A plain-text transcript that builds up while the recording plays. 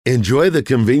Enjoy the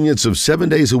convenience of 7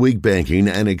 days a week banking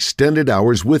and extended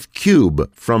hours with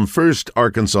Cube from First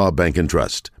Arkansas Bank and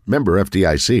Trust. Member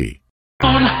FDIC.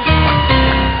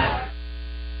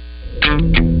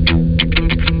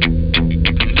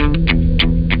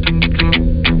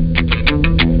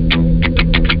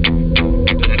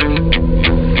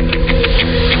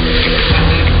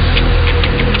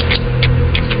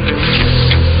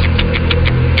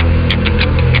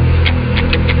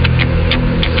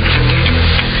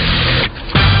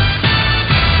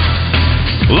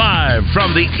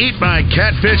 From the Eat My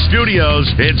Catfish studios,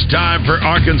 it's time for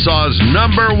Arkansas's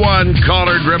 #1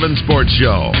 caller-driven sports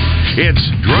show. It's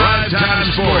Drive Time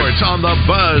Sports on the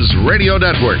Buzz Radio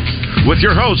Network with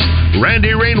your hosts,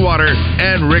 Randy Rainwater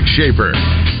and Rick Shaeffer.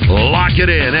 Lock it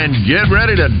in and get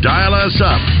ready to dial us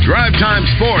up. Drive Time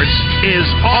Sports is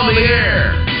on the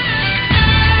air.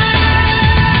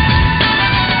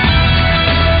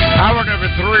 Hour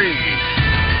number 3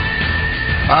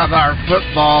 of our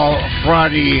Football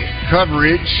Friday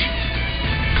coverage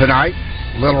tonight.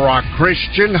 Little Rock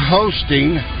Christian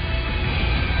hosting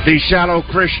the Shallow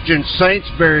Christian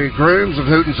Saintsbury Grooms of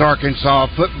Hooten's Arkansas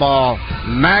Football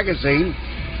Magazine.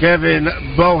 Kevin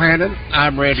Bohannon,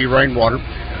 I'm Randy Rainwater.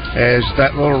 As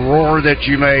that little roar that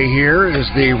you may hear is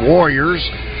the Warriors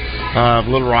of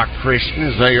Little Rock Christian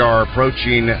as they are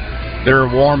approaching their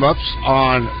warm-ups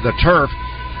on the turf.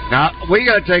 Now, we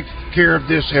got to take care of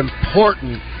this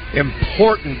important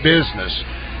business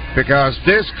because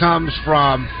this comes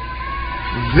from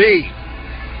the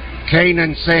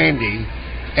Kanan Sandy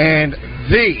and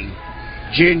the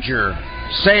Ginger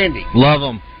Sandy. Love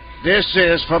them. This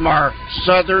is from our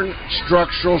Southern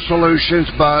Structural Solutions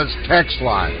Buzz text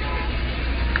line.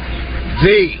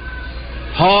 The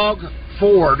Hog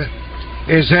Ford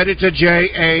is headed to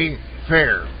J.A.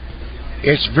 Fair.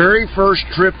 Its very first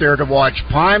trip there to watch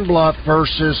Pine Bluff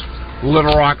versus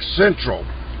Little Rock Central.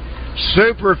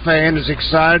 Superfan is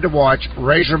excited to watch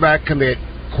Razorback commit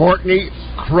Courtney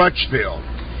Crutchfield.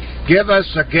 Give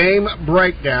us a game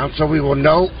breakdown so we will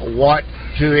know what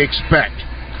to expect.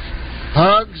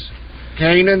 Hugs,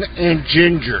 Kanan, and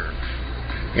Ginger.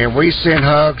 And we send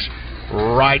hugs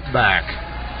right back.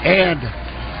 And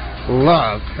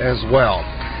love as well.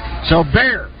 So,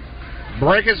 Bear,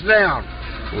 break us down.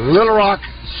 Little Rock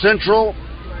Central,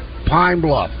 Pine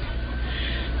Bluff.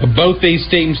 Both these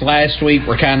teams last week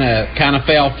were kind of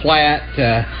fell flat.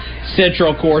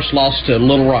 Central, of course, lost to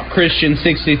Little Rock Christian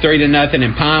 63-0,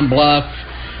 and Pine Bluff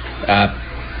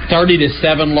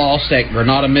 30-7 loss at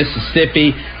Grenada,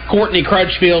 Mississippi. Courtney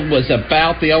Crutchfield was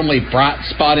about the only bright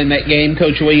spot in that game.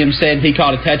 Coach Williams said he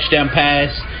caught a touchdown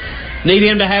pass. Need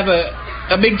him to have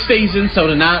a big season, so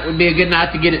tonight would be a good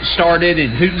night to get it started.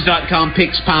 And Hootens.com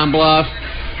picks Pine Bluff.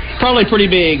 Probably pretty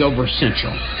big over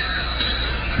Central.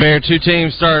 Bear, two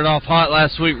teams started off hot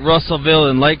last week, Russellville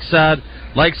and Lakeside.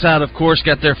 Lakeside, of course,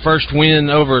 got their first win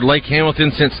over Lake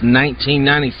Hamilton since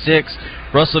 1996.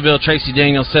 Russellville, Tracy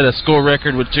Daniels set a score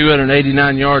record with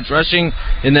 289 yards rushing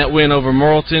in that win over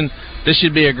Morrilton. This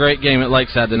should be a great game at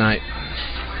Lakeside tonight.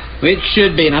 It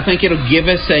should be, and I think it'll give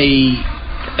us a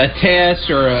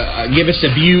test or give us a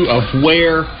view of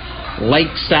where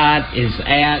Lakeside is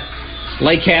at.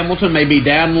 Lake Hamilton may be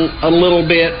down a little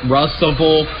bit.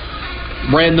 Russellville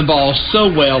ran the ball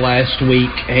so well last week,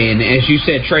 and as you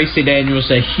said, Tracy Daniels,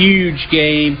 a huge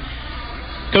game.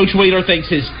 Coach Wheeler thinks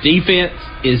his defense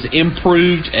is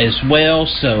improved as well,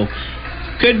 so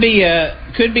could be a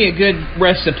good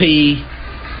recipe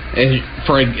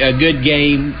for a good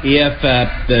game. If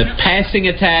the passing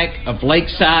attack of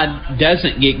Lakeside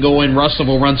doesn't get going,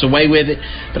 Russellville runs away with it.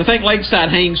 But I think Lakeside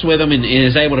hangs with them and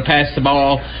is able to pass the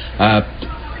ball.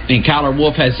 And Kyler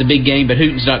Wolf has the big game, but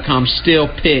Hootens.com still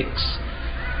picks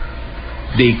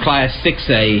the Class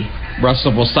 6A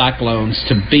Russellville Cyclones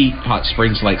to beat Hot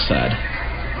Springs Lakeside.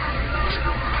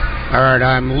 All right,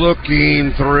 I'm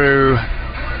looking through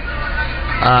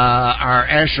our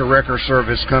Asher Record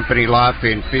Service Company live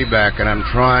feed feedback, and I'm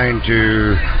trying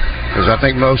to, because I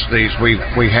think most of these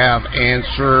we have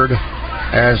answered.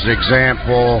 As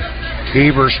example,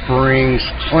 Heber Springs,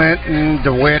 Clinton,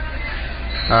 DeWitt,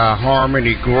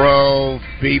 Harmony Grove,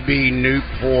 BB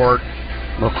Newport,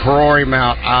 McCrory,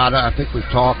 Mount Ida. I think we've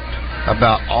talked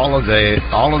about all of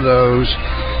those.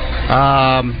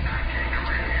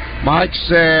 Mike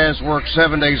says worked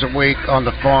 7 days a week on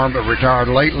the farm, but retired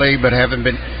lately, but haven't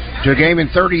been to a game in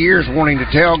 30 years, wanting to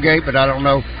tailgate, but I don't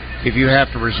know if you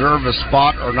have to reserve a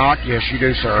spot or not. Yes, you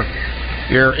do, sir.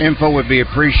 Your info would be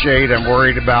appreciated. I'm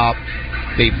worried about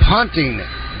the punting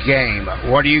game.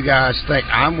 What do you guys think?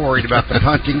 I'm worried about the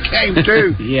punting game,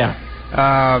 too. Yeah.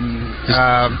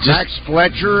 Max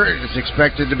Fletcher is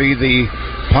expected to be the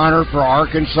punter for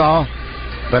Arkansas,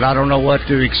 but I don't know what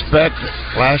to expect.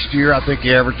 Last year, I think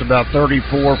he averaged about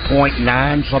 34.9, something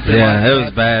like that. Yeah, it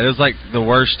was bad. It was like the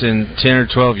worst in 10 or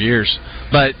 12 years.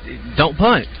 But don't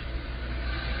punt.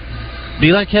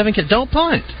 Be like Kevin. Don't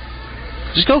punt.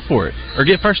 Just go for it or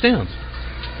get first downs.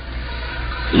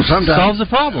 Sometimes solves the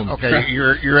problem. Okay,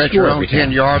 you're at your own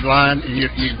 10-yard line.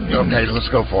 Okay, let's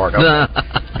go for it. Okay.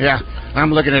 Yeah,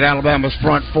 I'm looking at Alabama's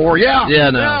front four.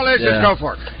 Let's just go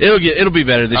for it. It'll be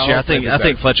better this year. I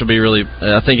think Fletcher will be really.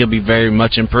 I think he'll be very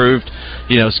much improved.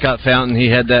 Scott Fountain, he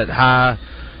had that high,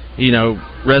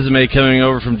 resume coming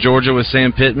over from Georgia with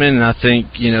Sam Pittman, and I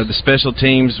think the special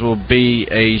teams will be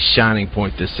a shining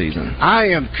point this season. I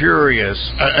am curious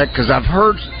because I've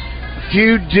heard a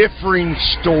few differing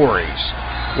stories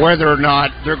whether or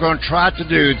not they're going to try to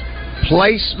do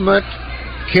placement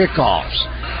kickoffs.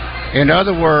 In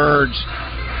other words,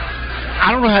 I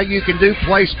don't know how you can do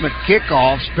placement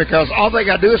kickoffs because all they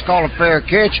got to do is call a fair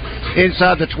catch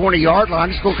inside the 20-yard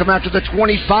line. It's going to come out to the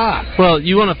 25. Well,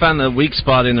 you want to find the weak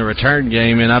spot in the return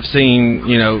game, and I've seen,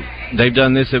 they've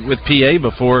done this with PA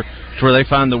before to where they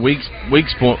find the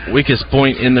weakest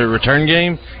point in the return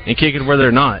game and kick it where they're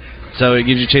not. So it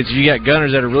gives you a chance. If you got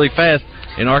gunners that are really fast,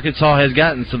 and Arkansas has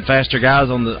gotten some faster guys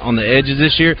on the edges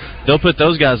this year, they'll put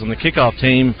those guys on the kickoff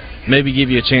team, maybe give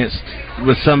you a chance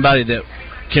with somebody that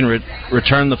can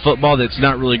return the football that's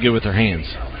not really good with their hands.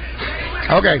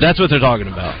 Okay. That's what they're talking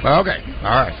about. Okay.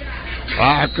 All right. Well,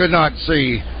 I could not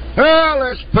see,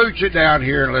 let's pooch it down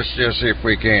here and let's just see if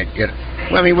we can't get it.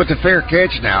 Well, I mean, with the fair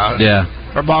catch now,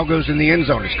 our ball goes in the end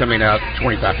zone. It's coming out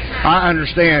 25. I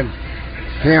understand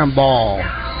Cam Ball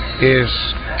is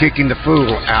kicking the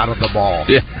fool out of the ball.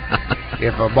 Yeah.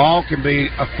 If a ball can be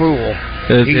a fool,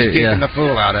 he's kicking the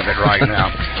fool out of it right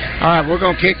now. All right, we're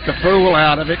going to kick the fool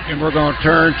out of it, and we're going to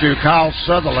turn to Kyle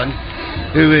Sutherland,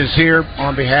 who is here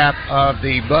on behalf of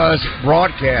the Buzz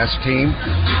broadcast team.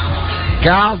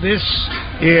 Kyle, this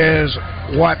is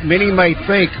what many may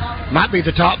think might be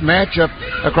the top matchup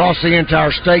across the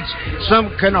entire state.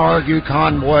 Some can argue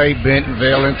Conway,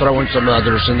 Bentonville, and throw in some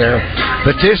others in there.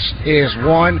 But this is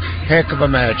one heck of a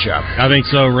matchup. I think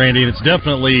so, Randy. And it's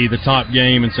definitely the top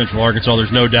game in Central Arkansas.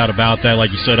 There's no doubt about that,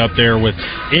 like you said up there with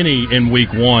any in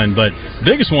week one. But the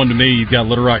biggest one to me, you've got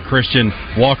Little Rock Christian,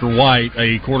 Walker White,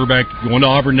 a quarterback going to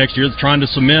Auburn next year that's trying to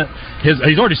cement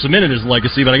he's already cemented his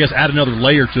legacy, but I guess add another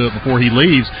layer to it before he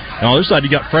leaves. And on the other side,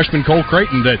 you got freshman Cole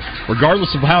Creighton that,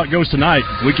 regardless of how it goes tonight,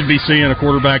 we could be seeing a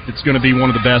quarterback that's going to be one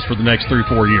of the best for the next 3 or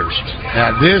 4 years.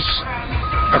 Now this,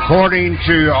 according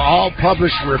to all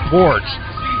published reports,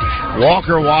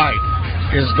 Walker White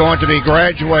is going to be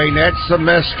graduating that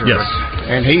semester,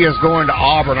 and he is going to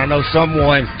Auburn. I know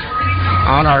someone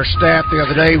on our staff the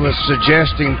other day was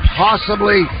suggesting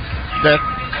possibly that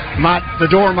the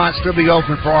door might still be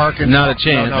open for Arkansas. Not a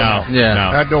chance. No.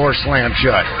 That door slammed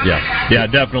shut. Yeah,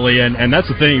 definitely. And that's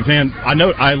the thing, man.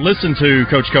 I listened to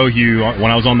Coach Cohue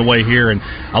when I was on the way here, and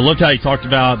I loved how he talked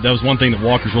about that was one thing that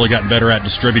Walker's really gotten better at,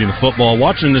 distributing the football.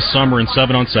 Watching this summer in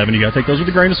 7-on-7, you got to take those with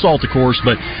a grain of salt, of course.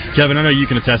 But Kevin, I know you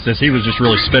can attest to this. He was just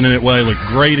really spinning it well. He looked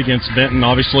great against Benton.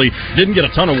 Obviously, didn't get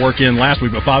a ton of work in last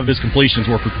week, but 3 of his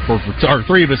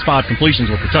 5 completions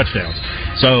were for touchdowns.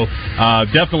 So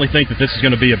definitely think that this is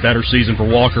going to be a better season for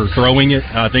Walker throwing it.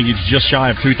 I think he's just shy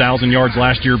of 2,000 yards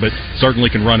last year, but certainly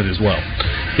can run it as well.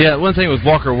 Yeah, one thing with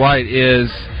Walker White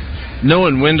is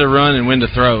knowing when to run and when to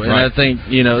throw. And I think,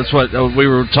 that's what we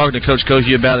were talking to Coach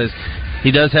Cohue about is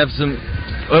he does have some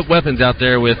weapons out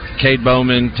there with Cade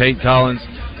Bowman, Tate Collins,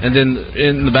 and then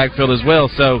in the backfield as well.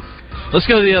 So let's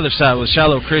go to the other side with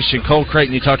Shiloh Christian. Cole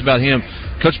Creighton, you talked about him.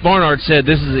 Coach Barnard said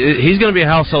he's going to be a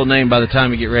household name by the time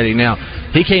we get ready. Now,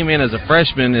 he came in as a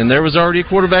freshman, and there was already a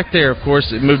quarterback there. Of course,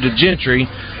 it moved to Gentry.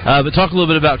 But talk a little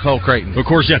bit about Cole Creighton. Of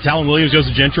course, Talon Williams goes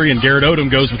to Gentry, and Garrett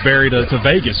Odom goes with Barry to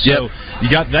Vegas. So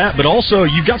you got that, but also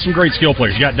you've got some great skill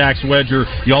players. You got Dax Wedger.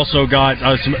 You also got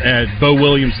some Bo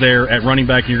Williams there at running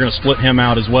back, and you're going to split him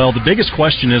out as well. The biggest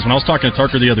question is, when I was talking to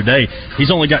Tucker the other day,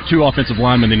 he's only got 2 offensive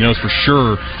linemen that he knows for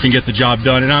sure can get the job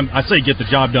done. And I say get the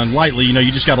job done lightly. You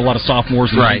just got a lot of sophomores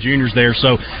and juniors there.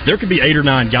 So there could be 8 or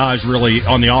 9 guys really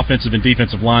on the offensive and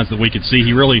defensive lines that we could see.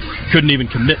 He really couldn't even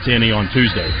commit to any on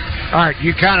Tuesday. All right,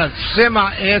 you kind of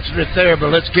semi-answered it there, but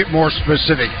let's get more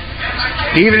specific.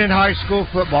 Even in high school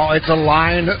football, it's a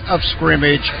line of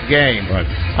scrimmage game. Right.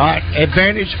 All right,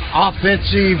 advantage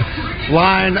offensive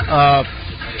line of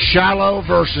Shiloh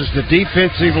versus the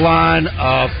defensive line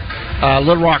of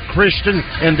Little Rock Christian,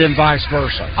 and then vice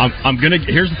versa.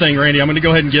 Here's the thing, Randy. I'm gonna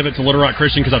go ahead and give it to Little Rock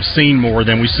Christian because I've seen more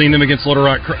than we've seen them against Little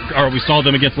Rock, or we saw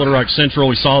them against Little Rock Central.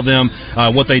 We saw them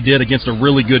what they did against a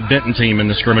really good Benton team in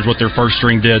the scrimmage, what their first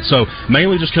string did. So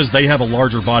mainly just because they have a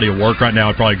larger body of work right now,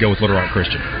 I'd probably go with Little Rock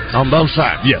Christian on both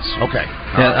sides. Yes. Okay.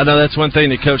 Yeah, I know that's one thing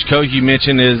that Coach Cohue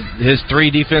mentioned is his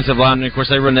 3 defensive linemen. Of course,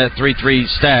 they run that 3-3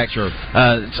 stack. Sure.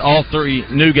 It's all 3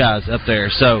 new guys up there,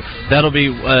 so that'll be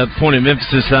a point of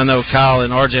emphasis that I know Kyle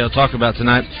and RJ will talk about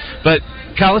tonight. But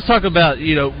Kyle, let's talk about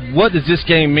what does this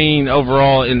game mean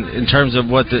overall in terms of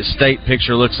what the state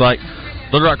picture looks like.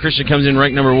 Little Rock Christian comes in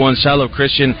ranked number 1. Shiloh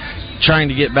Christian trying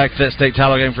to get back to that state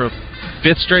title game for a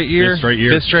fifth straight year.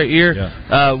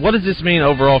 Yeah. What does this mean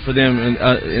overall for them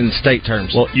in state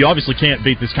terms? Well, you obviously can't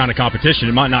beat this kind of competition.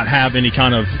 It might not have any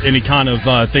kind of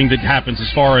thing that happens as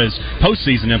far as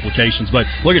postseason implications. But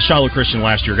look at Shiloh Christian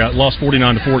last year. Lost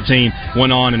 49-14.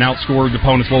 Went on and outscored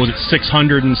opponents. What was it,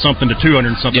 600 and something to 200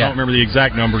 and something? Yeah. I don't remember the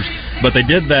exact numbers. But they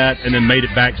did that and then made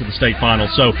it back to the state final.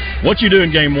 So what you do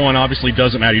in game 1 obviously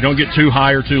doesn't matter. You don't get too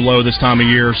high or too low this time of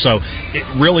year. So it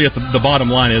really, at the bottom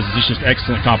line is it's just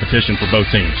excellent competition for both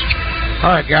teams. All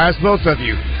right, guys, both of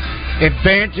you.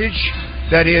 Advantage,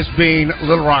 that is being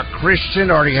Little Rock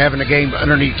Christian already having a game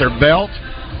underneath their belt,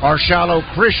 or Shiloh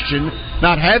Christian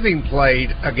not having played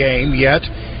a game yet.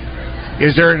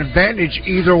 Is there an advantage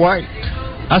either way?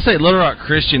 I say Little Rock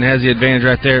Christian has the advantage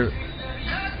right there,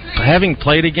 having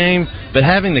played a game, but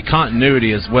having the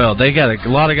continuity as well. They got a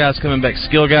lot of guys coming back,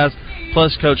 skill guys,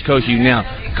 plus Coach Cohue. Now,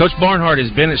 Coach Barnhart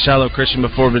has been at Shiloh Christian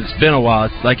before, but it's been a while.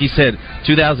 Like he said,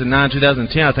 2009,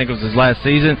 2010, I think it was his last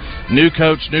season. New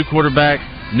coach, new quarterback,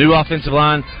 new offensive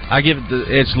line. I give it the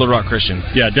edge to Little Rock Christian.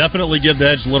 Yeah, definitely give the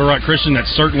edge to Little Rock Christian.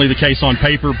 That's certainly the case on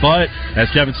paper. But,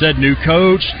 as Kevin said, new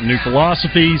coach, new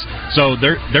philosophies. So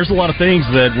there's a lot of things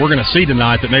that we're going to see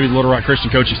tonight that maybe the Little Rock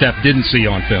Christian coaching staff didn't see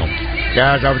on film.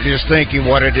 Guys, I was just thinking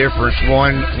what a difference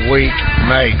 1 week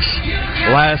makes.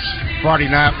 Last Friday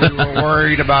night we were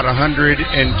worried about 110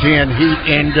 heat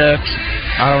index.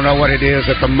 I don't know what it is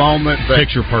at the moment, but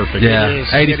picture perfect. Yeah,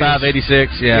 85,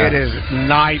 86. Yeah, it is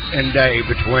night and day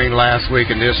between last week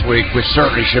and this week, which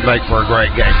certainly should make for a great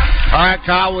game. All right,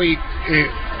 Kyle,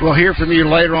 we'll hear from you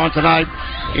later on tonight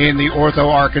in the Ortho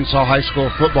Arkansas High School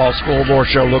Football Scoreboard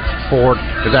Show. Look forward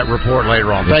to that report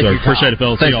later on. Yes, Thank sir. you, Kyle. Appreciate it,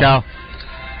 fellas. Thanks, Kyle.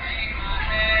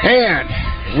 And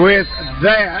with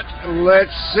that,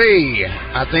 let's see.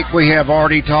 I think we have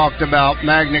already talked about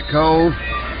Magnet Cove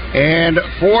and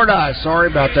Fordyce. Sorry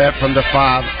about that from the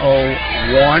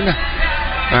 501.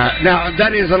 Now,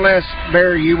 that is unless,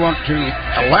 Barry, you want to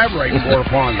elaborate more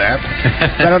upon that.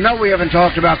 But I know we haven't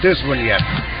talked about this one yet.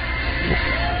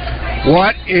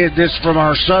 What is this from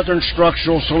our Southern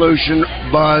Structural Solution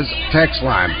Buzz text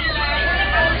line?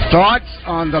 Thoughts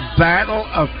on the Battle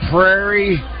of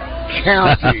Prairie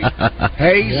County,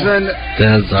 Hazen,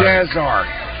 Desart.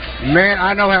 Man,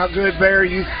 I know how good,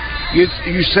 Barry,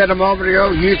 you said a moment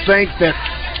ago, you think that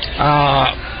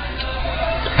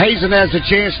Hazen has a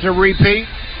chance to repeat.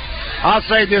 I'll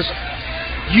say this,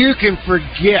 you can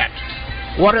forget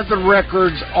what the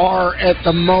records are at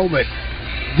the moment.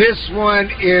 This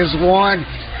one is one.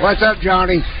 What's up,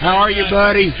 Johnny? How are you,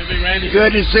 buddy?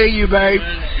 Good to see you, babe.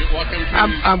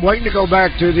 I'm waiting to go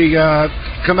back to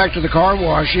come back to the car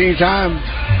wash anytime.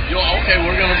 Okay,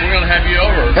 we're gonna have you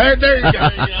over. Hey, there you go.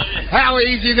 How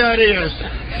easy that is.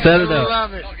 Set it up.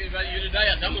 Love it. Talking about you today,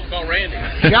 I'm gonna call Randy.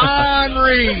 John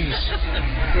Reese.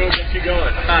 We'll get you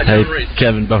going. Hi, Hey, John Reese.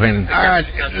 Kevin Bohannon. All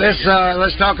right,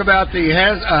 let's talk about the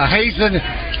Hazen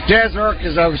Desert.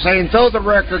 As I was saying, throw the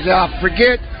records out.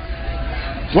 Forget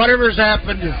whatever's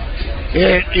happened.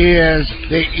 It is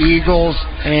the Eagles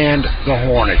and the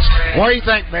Hornets. What do you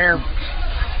think, Mayor?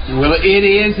 Well, it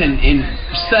is, and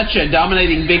such a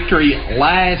dominating victory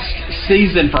last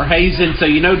season for Hazen. So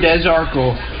Desark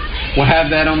will have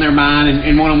that on their mind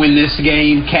and want to win this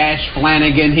game. Cash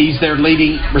Flanagan, he's their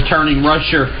leading returning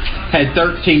rusher, had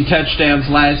 13 touchdowns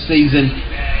last season,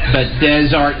 but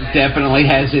Desark definitely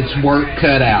has its work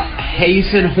cut out.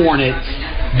 Hazen Hornets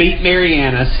beat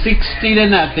Mariana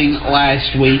 60-0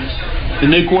 last week. The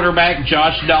new quarterback,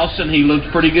 Josh Dawson, he looked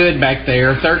pretty good back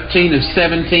there. 13 of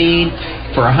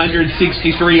 17 for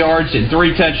 163 yards and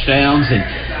 3 touchdowns. And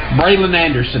Braylon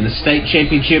Anderson, the state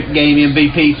championship game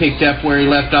MVP, picked up where he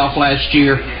left off last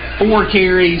year. 4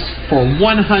 carries for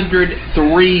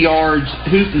 103 yards.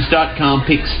 Hootens.com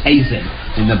picks Hazen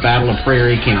in the Battle of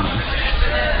Prairie County.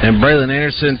 And Braylon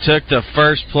Anderson took the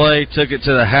first play, took it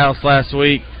to the house last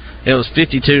week. It was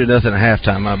 52-0 at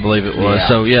halftime, I believe it was. Yeah.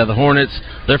 So, the Hornets,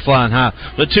 they're flying high.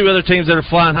 But two other teams that are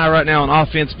flying high right now on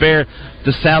offense, Bear,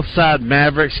 the Southside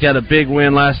Mavericks got a big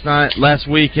win last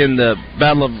week in the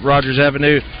Battle of Rogers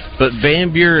Avenue. But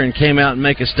Van Buren came out and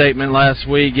make a statement last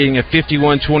week, getting a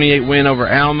 51-28 win over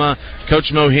Alma.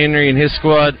 Coach Mo Henry and his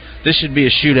squad, this should be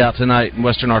a shootout tonight in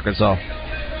Western Arkansas.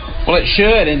 Well, it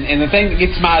should, and the thing that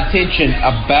gets my attention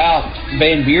about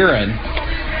Van Buren,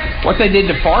 what they did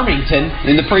to Farmington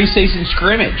in the preseason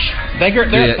scrimmage. They're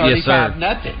at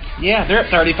 35-0. Yeah, they're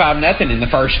at 35-0 in the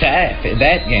first half of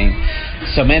that game.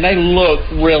 So, man, they look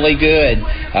really good.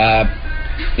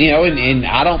 And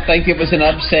I don't think it was an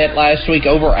upset last week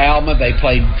over Alma. They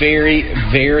played very,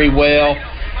 very well.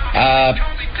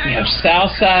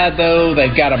 Southside, though,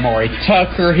 they've got Amari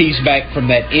Tucker. He's back from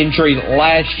that injury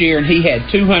last year, and he had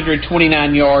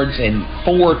 229 yards and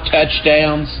 4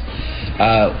 touchdowns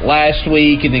last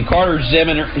week. And then Carter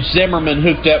Zimmerman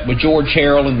hooked up with George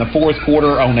Harrell in the fourth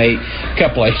quarter on a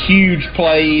couple of huge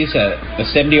plays, a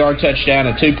 70-yard touchdown,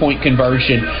 a 2-point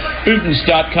conversion.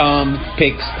 Hootens.com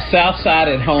picks Southside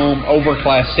at home over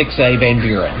Class 6A Van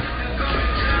Buren.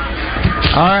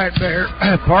 All right, Bear.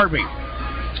 Pardon me.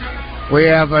 We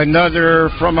have another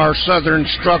from our Southern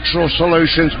Structural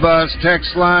Solutions Buzz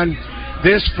text line.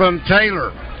 This from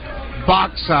Taylor,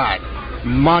 Bauxite,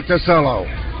 Monticello.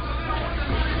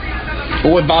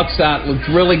 Boy, Bauxite looked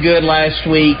really good last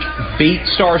week. Beat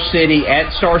Star City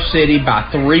at Star City by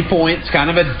 3 points. Kind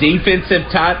of a defensive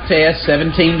type test,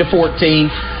 17-14.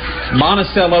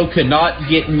 Monticello could not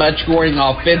get much going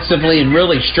offensively and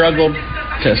really struggled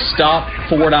to stop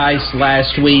Fordyce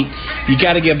last week. You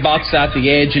got to give Bauxite the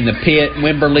edge in the pit.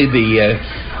 Wimberly, the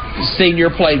senior,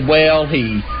 played well.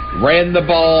 He ran the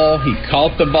ball. He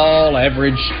caught the ball,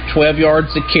 averaged 12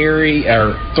 yards a carry,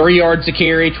 or 3 yards a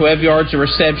carry, 12 yards a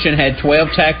reception, had 12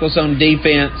 tackles on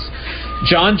defense.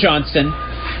 John Jackson,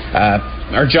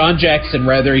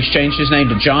 he's changed his name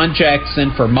to John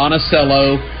Jackson for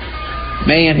Monticello.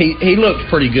 Man, he looked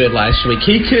pretty good last week.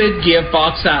 He could give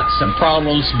Bauxite some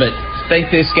problems, but I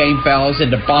think this game falls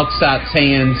into Bauxite's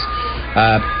hands.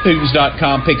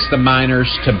 Hootens.com picks the Miners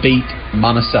to beat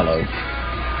Monticello.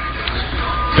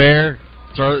 Fair.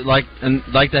 Like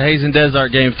the Hazen Desert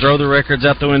game, throw the records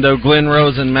out the window. Glen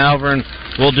Rose and Malvern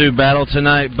will do battle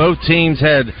tonight. Both teams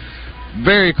had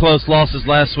very close losses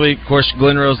last week. Of course,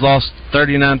 Glen Rose lost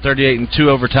 39-38 in 2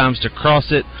 overtimes to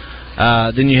Crossett.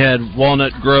 Then you had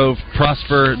Walnut Grove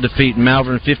Prosper defeat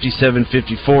Malvern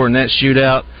 57-54 in that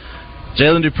shootout.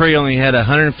 Jalen Dupree only had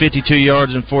 152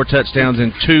 yards and 4 touchdowns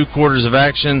in 2 quarters of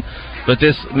action, but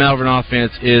this Malvern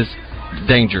offense is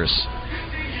dangerous.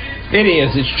 It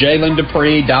is. It's Jalen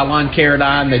Dupree, Dylon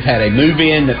Carradine. They've had a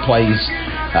move-in that plays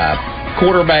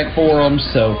quarterback for them,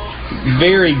 so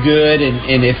very good.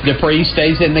 And if Dupree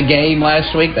stays in the game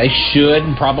last week, they should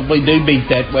and probably do beat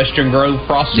that Western Grove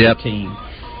Prosper team.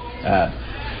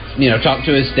 Talked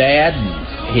to his dad,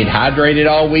 and he'd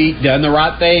hydrated all week, done the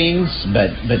right things,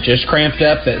 but just cramped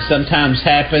up. That sometimes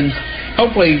happens.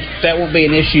 Hopefully that won't be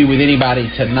an issue with anybody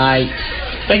tonight.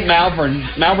 I think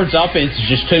Malvern's offense is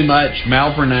just too much.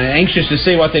 Malvern, anxious to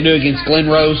see what they do against Glen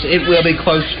Rose. It will be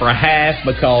close for a half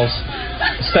because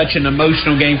it's such an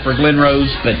emotional game for Glen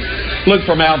Rose, but look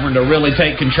for Malvern to really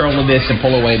take control of this and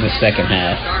pull away in the second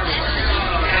half.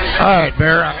 All right,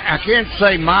 Bear, I can't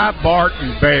say my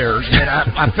Barton Bears, but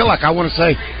I feel like I want to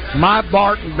say my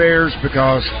Barton Bears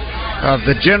because of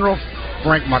the General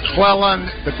Frank McClellan,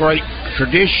 the great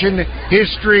tradition,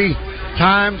 history,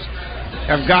 times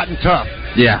have gotten tough.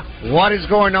 Yeah. What is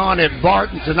going on at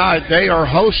Barton tonight? They are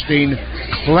hosting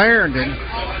Clarendon.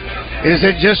 Is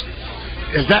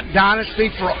that dynasty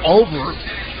for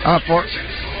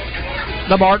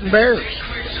the Barton Bears?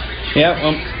 Yeah,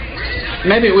 well,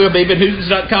 maybe it will be, but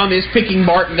Hootens.com is picking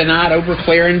Barton tonight over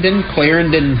Clarendon.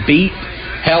 Clarendon beat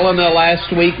Helena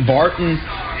last week. Barton,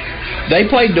 they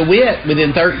played DeWitt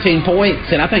within 13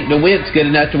 points, and I think DeWitt's good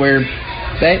enough to where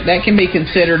that can be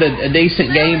considered a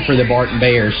decent game for the Barton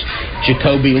Bears.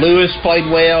 Jacoby Lewis played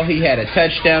well. He had a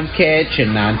touchdown catch and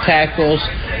 9 tackles.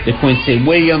 DeQuincy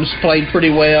Williams played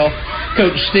pretty well.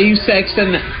 Coach Steve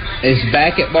Sexton is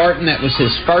back at Barton. That was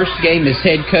his first game as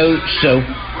head coach, so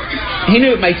he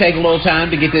knew it may take a little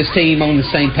time to get this team on the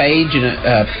same page, and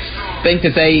think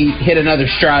that they hit another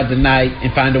stride tonight and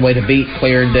find a way to beat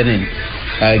Clarendon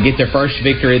and get their first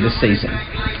victory of the season.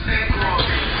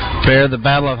 Fair, the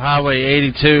Battle of Highway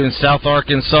 82 in South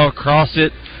Arkansas.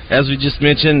 Crossett, as we just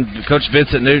mentioned, Coach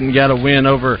Vincent Newton got a win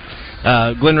over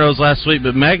Glen Rose last week,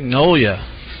 but Magnolia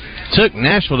took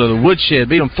Nashville to the woodshed,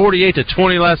 beat them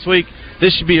 48-20 last week.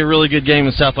 This should be a really good game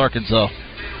in South Arkansas.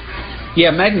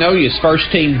 Yeah, Magnolia's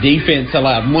first-team defense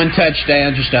allowed 1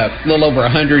 touchdown, just a little over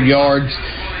 100 yards.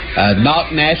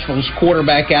 Knocked Nashville's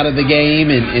quarterback out of the game,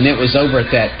 and it was over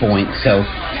at that point. So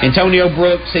Antonio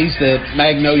Brooks, he's the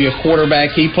Magnolia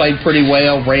quarterback. He played pretty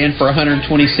well, ran for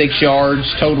 126 yards,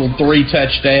 totaled 3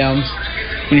 touchdowns.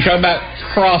 When you talk about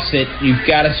Crossett, you've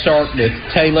got to start with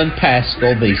Talon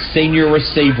Pascal, the senior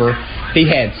receiver. He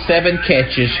had 7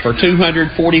 catches for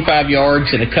 245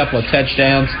 yards and a couple of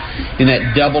touchdowns in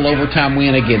that double overtime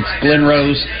win against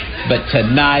Glenrose. But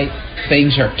tonight,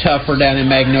 things are tougher down in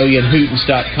Magnolia, and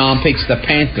Hootens.com picks the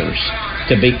Panthers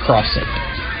to beat Crossett.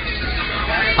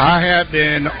 I have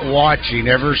been watching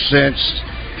ever since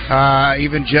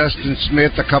even Justin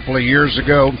Smith a couple of years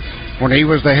ago when he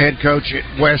was the head coach at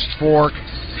West Fork.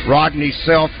 Rodney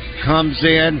Self comes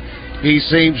in. He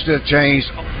seems to change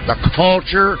the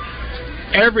culture,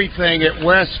 everything at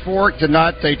West Fork.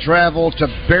 Tonight they travel to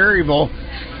Berryville.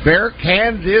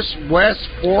 Can this West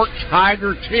Fork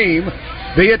Tiger team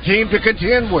be a team to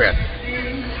contend with?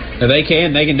 They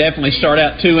can. They can definitely start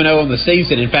out 2-0 on the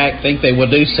season. In fact, I think they will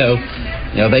do so.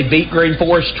 They beat Green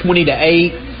Forest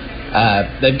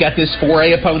 20-8. They've got this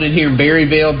 4A opponent here in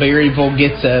Berryville. Berryville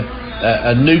gets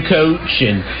a new coach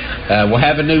and will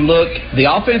have a new look. The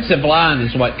offensive line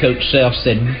is what Coach Self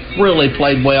said really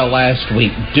played well last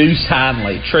week. Deuce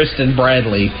Hindley, Tristan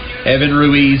Bradley, Evan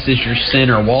Ruiz is your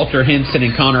center, Walter Henson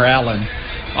and Connor Allen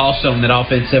also on that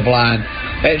offensive line.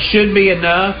 That should be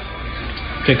enough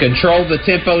to control the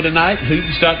tempo tonight.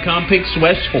 Hootens.com picks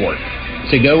West Fork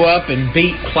to go up and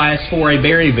beat Class 4A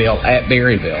Berryville at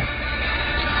Berryville.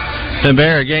 The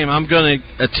Bear game I'm going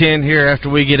to attend here after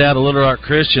we get out of Little Rock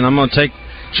Christian. I'm going to take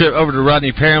a trip over to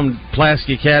Rodney Parham,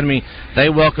 Pulaski Academy. They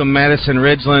welcome Madison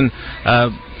Ridgeland.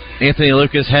 Anthony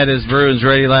Lucas had his Bruins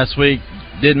ready last week.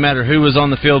 Didn't matter who was on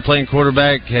the field playing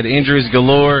quarterback. Had injuries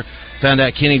galore. Found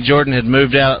out Kenny Jordan had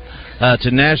moved out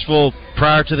to Nashville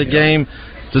prior to the game.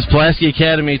 Does Pulaski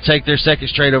Academy take their second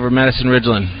straight over Madison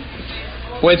Ridgeland?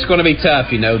 Well, it's going to be tough.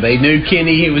 They knew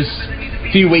Kenny. It was a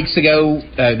few weeks ago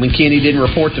when Kenny didn't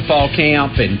report to fall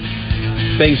camp, and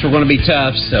things were going to be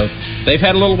tough. So they've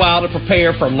had a little while to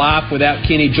prepare for life without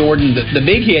Kenny Jordan. The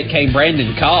big hit came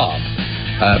Brandon Cobb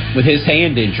with his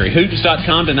hand injury.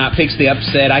 Hootens.com tonight picks the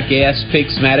upset, I guess,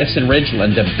 picks Madison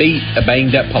Ridgeland to beat a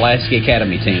banged-up Pulaski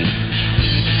Academy team.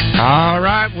 All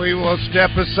right, we will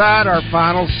step aside. Our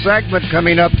final segment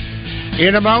coming up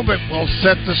in a moment. We'll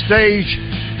set the stage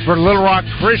for Little Rock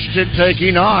Christian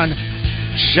taking on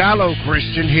Shiloh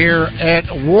Christian here at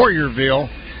Warriorville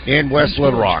in West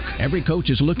Little Rock. Every coach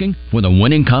is looking for the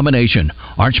winning combination.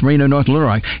 Arch Marine in North Little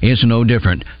Rock is no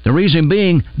different. The reason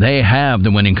being, they have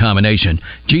the winning combination.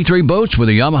 G3 boats with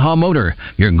a Yamaha motor.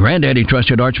 Your granddaddy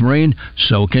trusted Arch Marine,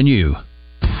 so can you.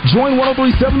 Join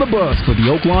 103.7 The Buzz for the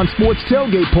Oaklawn Sports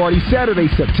Tailgate Party Saturday,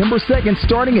 September 2nd,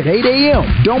 starting at 8 a.m.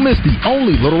 Don't miss the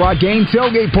only Little Rock Game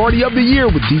Tailgate Party of the year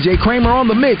with DJ Kramer on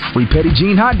the mix, free Petty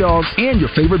Jean hot dogs, and your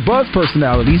favorite Buzz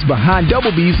personalities behind Double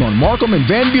B's on Markham and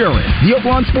Van Buren. The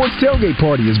Oaklawn Sports Tailgate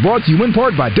Party is brought to you in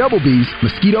part by Double B's,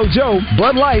 Mosquito Joe,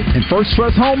 Bud Light, and First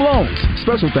Trust Home Loans.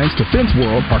 Special thanks to Fence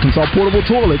World, Arkansas Portable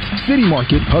Toilets, City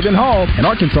Market, Hug and Haul, and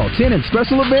Arkansas 10 and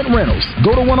Special Event Rentals.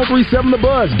 Go to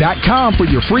 1037thebuzz.com for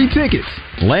your free tickets.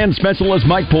 Land specialist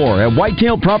Mike Poore at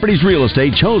Whitetail Properties Real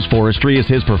Estate chose forestry as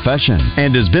his profession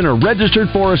and has been a registered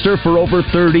forester for over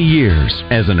 30 years.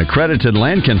 As an accredited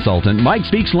land consultant, Mike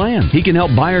speaks land. He can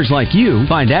help buyers like you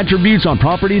find attributes on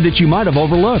property that you might have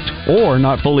overlooked or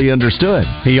not fully understood.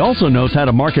 He also knows how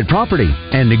to market property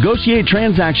and negotiate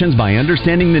transactions by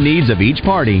understanding the needs of each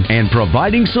party and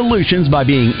providing solutions by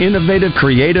being innovative,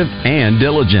 creative, and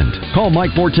diligent. Call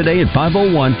Mike Poore today at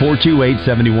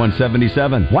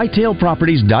 501-428-7177.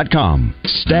 WhitetailProperties.com.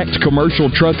 Stacked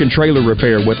commercial truck and trailer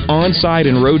repair with on-site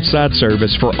and roadside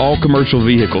service for all commercial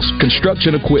vehicles,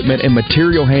 construction equipment, and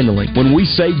material handling. When we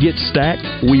say get stacked,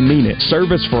 we mean it.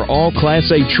 Service for all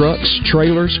Class A trucks,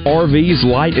 trailers, RVs,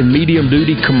 light and medium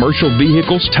duty commercial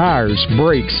vehicles, tires,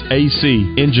 brakes, AC,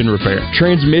 engine repair,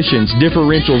 transmissions,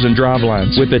 differentials, and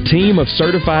drivelines with a team of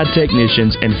certified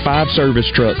technicians and 5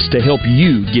 service trucks to help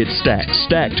you get stacked.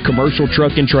 Stacked commercial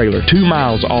truck and trailer 2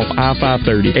 miles off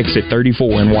I-530, exit 34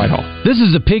 in Whitehall. This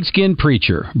is the Pigskin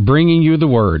Preacher, bringing you the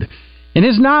word. In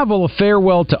his novel, A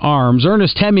Farewell to Arms,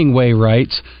 Ernest Hemingway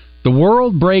writes, "The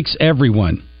world breaks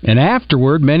everyone, and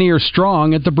afterward many are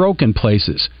strong at the broken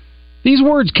places." These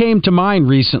words came to mind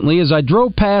recently as I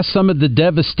drove past some of the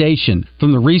devastation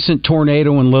from the recent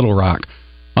tornado in Little Rock.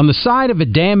 On the side of a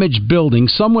damaged building,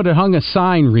 someone had hung a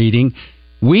sign reading,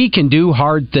 "We can do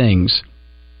hard things."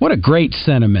 What a great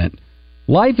sentiment.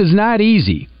 Life is not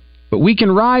easy, but we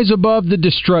can rise above the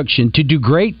destruction to do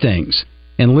great things.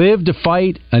 and live to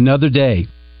fight another day.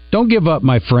 Don't give up,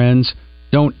 my friends.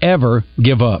 Don't ever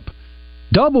give up.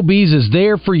 Double B's is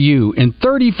there for you in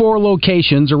 34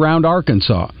 locations around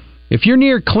Arkansas. If you're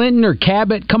near Clinton or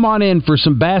Cabot, come on in for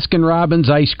some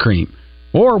Baskin-Robbins ice cream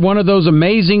or one of those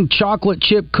amazing chocolate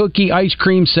chip cookie ice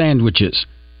cream sandwiches.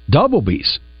 Double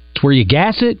B's. It's where you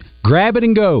gas it, grab it,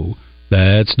 and go.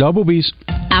 That's Double B's.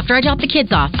 After I drop the kids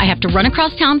off, I have to run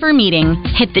across town for a meeting,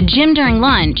 hit the gym during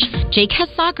lunch. Jake has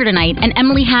soccer tonight, and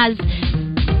Emily has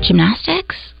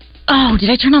gymnastics? Oh, did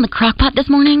I turn on the crock pot this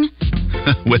morning?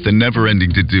 With a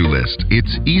never-ending to-do list,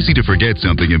 it's easy to forget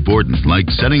something important, like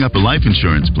setting up a life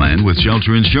insurance plan with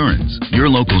Shelter Insurance.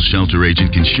 Your local Shelter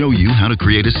agent can show you how to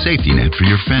create a safety net for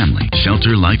your family.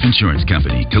 Shelter Life Insurance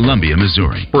Company, Columbia,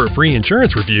 Missouri. For a free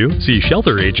insurance review, see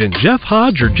Shelter agent Jeff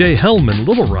Hodge or Jay Helm in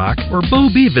Little Rock or Bo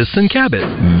Beavis in Cabot.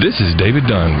 This is David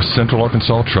Dunn with Central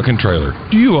Arkansas Truck and Trailer.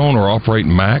 Do you own or operate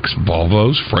Max,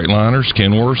 Volvos, Freightliners,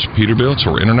 Kenworths, Peterbilts,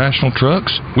 or international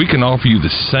trucks? We can offer you the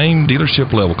same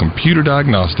dealership-level computer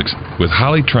diagnostics with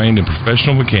highly trained and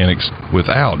professional mechanics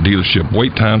without dealership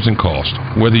wait times and cost.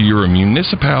 Whether you're a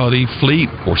municipality, fleet,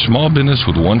 or small business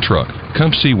with one truck,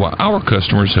 come see why our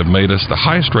customers have made us the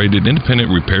highest-rated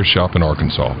independent repair shop in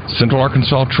Arkansas. Central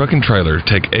Arkansas Truck and Trailer.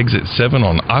 Take exit 7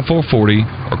 on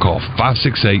I-440 or call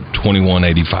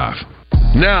 568-2185.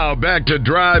 Now back to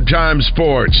Drive Time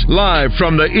Sports, live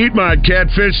from the Eat My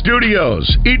Catfish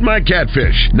studios. Eat My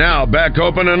Catfish, now back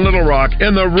open in Little Rock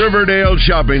in the Riverdale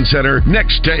Shopping Center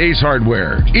next to Ace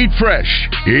Hardware. Eat fresh,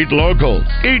 eat local,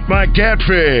 Eat My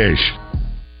Catfish.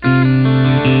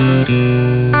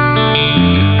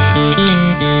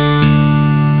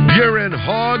 You're in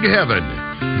hog heaven.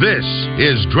 This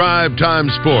is Drive Time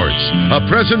Sports, a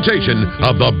presentation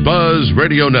of the Buzz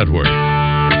Radio Network.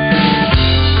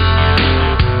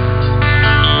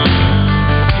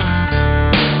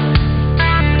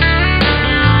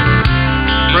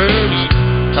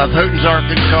 Of Hooten's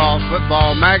Arkansas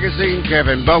Football Magazine,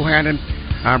 Kevin Bohannon.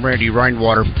 I'm Randy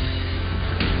Rainwater.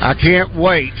 I can't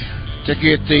wait to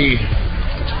get the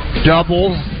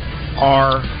Double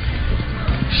R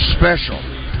Special.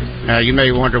 Now, you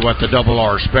may wonder what the Double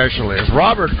R Special is.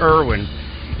 Robert Irwin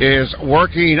is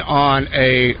working on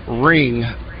a ring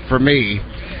for me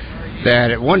that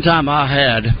at one time I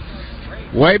had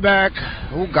way back,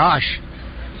 oh gosh,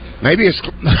 maybe as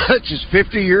much as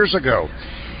 50 years ago.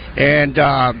 And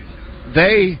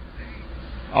their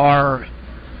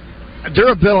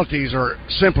abilities are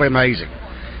simply amazing.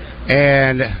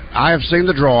 And I have seen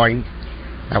the drawing.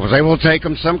 I was able to take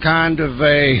them some kind of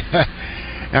a,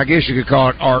 I guess you could call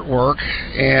it artwork,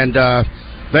 and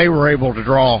they were able to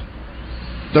draw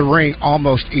the ring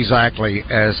almost exactly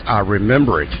as I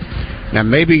remember it. Now,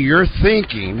 maybe you're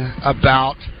thinking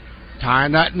about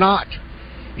tying that knot,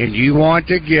 and you want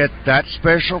to get that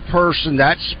special person,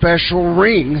 that special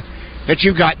ring that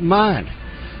you got in mind.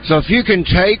 So if you can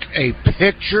take a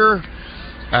picture,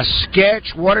 a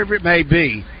sketch, whatever it may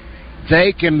be,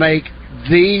 they can make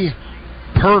the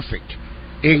perfect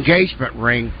engagement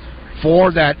ring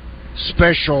for that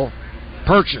special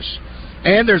purchase.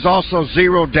 And there's also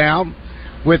zero down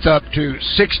with up to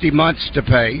 60 months to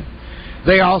pay.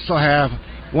 They also have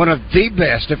one of the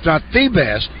best, if not the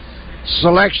best,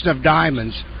 selection of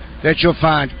diamonds that you'll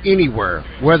find anywhere,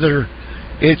 whether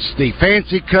it's the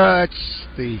fancy cuts,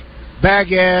 the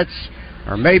baguettes,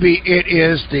 or maybe it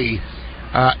is the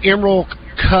emerald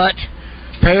cut,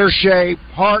 pear shape,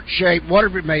 heart shape,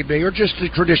 whatever it may be, or just the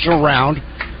traditional round.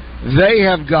 They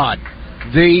have got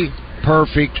the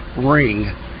perfect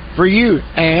ring for you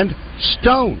and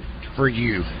stone for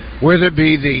you, whether it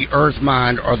be the earth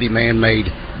mined or the man-made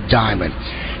diamond.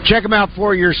 Check them out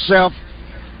for yourself.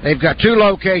 They've got two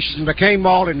locations, McCain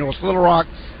Mall in North Little Rock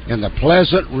and the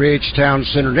Pleasant Ridge Town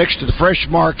Center next to the Fresh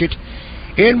Market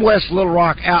in West Little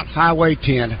Rock out Highway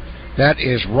 10. That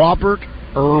is Robert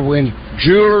Irwin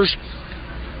Jewelers.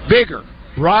 Bigger,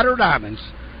 brighter diamonds,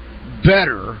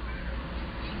 better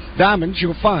diamonds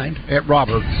you'll find at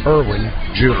Robert Irwin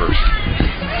Jewelers.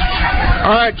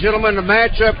 All right, gentlemen, the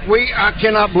matchup I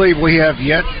cannot believe we have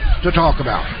yet to talk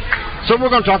about. So we're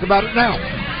going to talk about it now.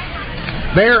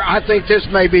 Bear, I think this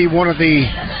may be one of the,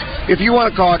 if you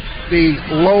want to call it, the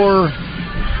lower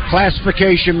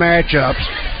classification matchups.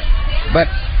 But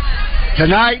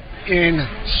tonight in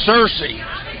Searcy,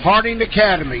 Harding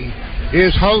Academy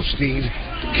is hosting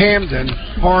Camden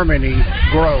Harmony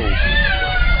Grove.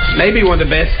 Maybe one of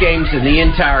the best games in the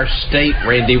entire state,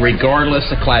 Randy, regardless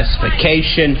of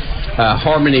classification.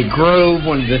 Harmony Grove,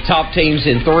 one of the top teams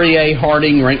in 3A.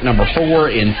 Harding ranked number 4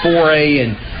 in 4A,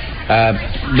 and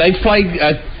they've played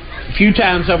A few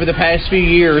times over the past few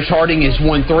years, Harding has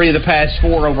won 3 of the past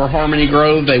 4 over Harmony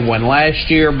Grove. They won last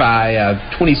year by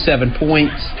 27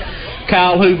 points.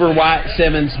 Kyle Hoover, Wyatt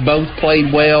Simmons both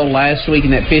played well last week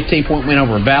in that 15-point win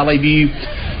over Valley View.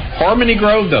 Harmony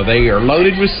Grove, though, they are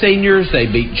loaded with seniors. They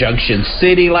beat Junction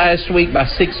City last week by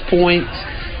 6 points.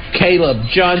 Caleb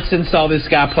Johnson saw this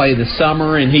guy play this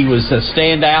summer, and he was a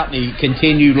standout, and he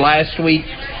continued last week.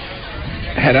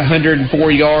 Had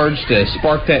 104 yards to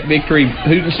spark that victory.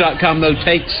 Hootens.com, though,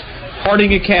 takes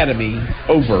Harding Academy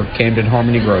over Camden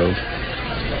Harmony Grove.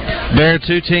 There are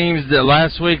 2 teams that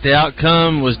last week the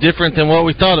outcome was different than what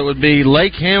we thought it would be.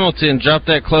 Lake Hamilton dropped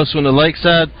that close one to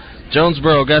Lakeside.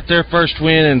 Jonesboro got their first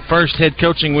win and first head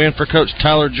coaching win for Coach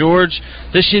Tyler George.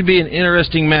 This should be an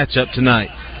interesting matchup tonight.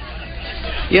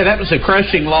 Yeah, that was a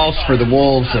crushing loss for the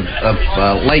Wolves of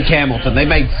Lake Hamilton. They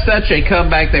made such a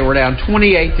comeback. They were down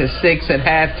 28-6 at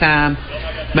halftime.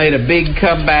 Made a big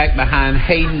comeback behind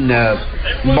Hayden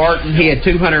Martin. He had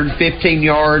 215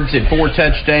 yards and 4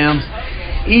 touchdowns.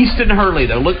 Easton Hurley,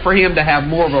 though, look for him to have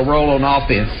more of a role on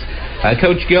offense.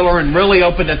 Coach Gillerin really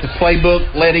opened up the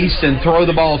playbook, let Easton throw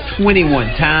the ball 21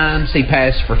 times. He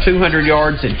passed for 200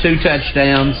 yards and 2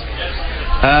 touchdowns.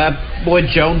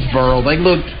 Jonesboro, they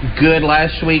looked good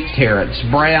last week. Terrence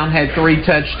Brown had 3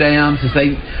 touchdowns as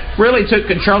they really took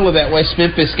control of that West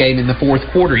Memphis game in the fourth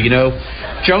quarter. You know,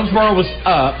 Jonesboro was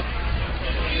up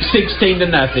 16-0.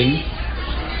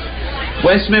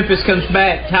 West Memphis comes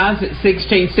back, ties at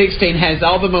 16-16, has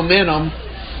all the momentum,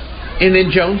 and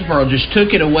then Jonesboro just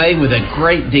took it away with a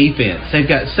great defense. They've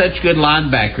got such good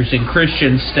linebackers in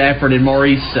Christian Stafford and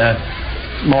Maurice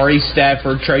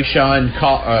Stafford, Trayshawn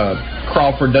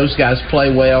Crawford. Those guys play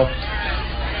well.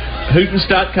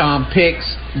 Hootens.com picks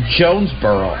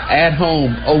Jonesboro at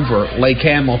home over Lake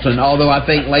Hamilton, although I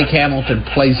think Lake Hamilton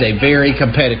plays a very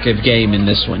competitive game in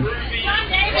this one.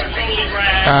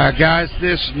 Guys,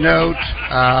 this note,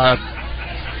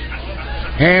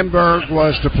 Hamburg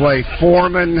was to play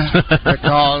Foreman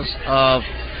because of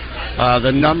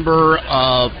the number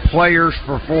of players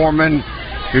for Foreman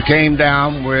who came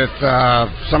down with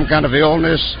some kind of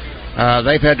illness.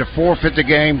 They've had to forfeit the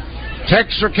game.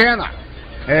 Texarkana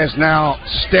has now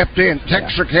stepped in.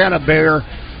 Texarkana Bear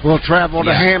will travel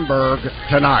to Hamburg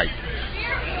tonight.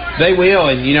 They will,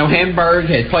 and you know, Hamburg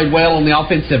had played well on the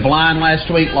offensive line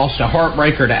last week, lost a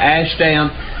heartbreaker to Ashdown.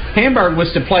 Hamburg was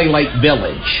to play Lake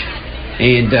Village,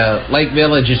 and Lake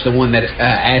Village is the one that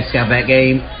asked out that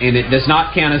game, and it does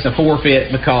not count as a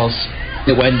forfeit because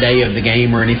it wasn't day of the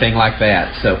game or anything like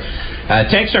that. So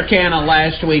Texarkana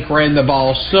last week ran the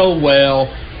ball so well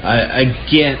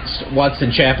against Watson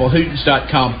Chapel.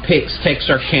 Hootens.com picks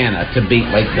Texarkana to beat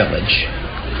Lake Village.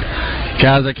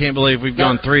 Guys, I can't believe we've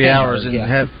gone 3 hours and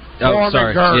have... Oh, Foreman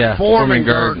sorry. Gurdon. Yeah, Foreman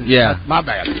Gurdon. Gurdon. Yeah. My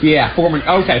bad. Yeah, Foreman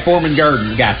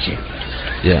Gurdon. Got you.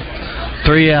 Yeah.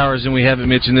 3 hours and we haven't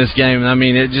mentioned this game. I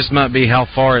mean, it just might be how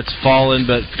far it's fallen,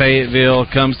 but Fayetteville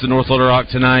comes to North Little Rock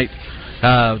tonight.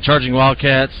 Charging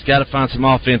Wildcats. Got to find some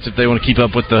offense if they want to keep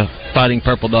up with the Fighting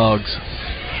Purple Dogs.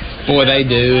 Boy, they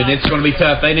do, and it's going to be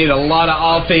tough. They need a lot of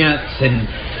offense, and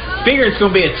figure it's going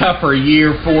to be a tougher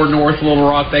year for North Little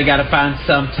Rock. They got to find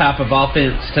some type of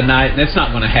offense tonight, and that's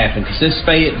not going to happen because this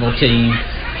Fayetteville team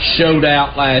showed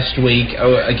out last week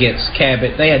against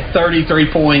Cabot. They had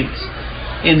 33 points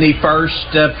in the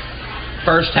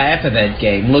first half of that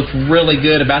game. Looked really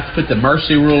good, about to put the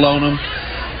mercy rule on them.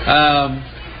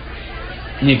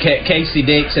 Casey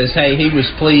Dick says, hey, he was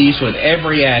pleased with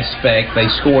every aspect. They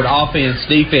scored offense,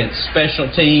 defense, special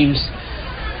teams.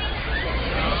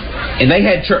 And they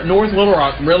had North Little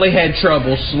Rock really had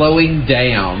trouble slowing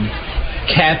down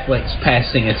Catholic's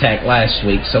passing attack last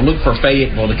week. So look for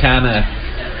Fayetteville to kind of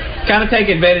take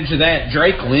advantage of that.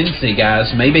 Drake Lindsey,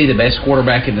 guys, may be the best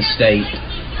quarterback in the state.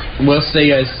 We'll see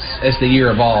as the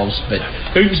year evolves. But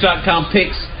Hootens.com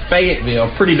picks Fayetteville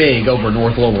pretty big over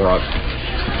North Little Rock.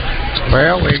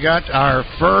 Well, we got our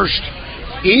first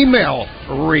email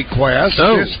request.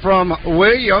 It's from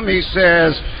William. He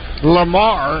says,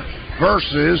 Lamar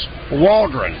versus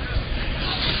Waldron.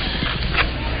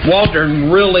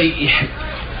 Waldron really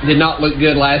did not look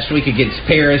good last week against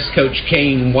Paris. Coach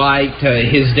Kane White,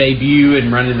 his debut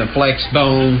and running the flex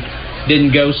bone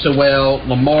didn't go so well.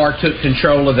 Lamar took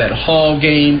control of that Hall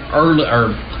game,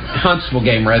 Huntsville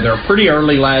game rather, pretty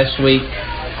early last week.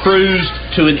 Cruised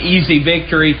to an easy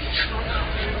victory.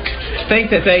 I think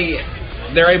that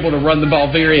they're able to run the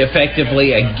ball very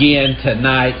effectively again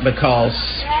tonight because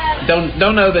don't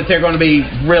know that they're going to be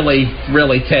really,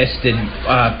 really tested.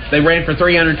 They ran for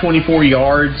 324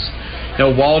 yards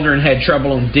Waldron had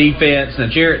trouble on defense. Now,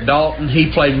 Jarrett Dalton,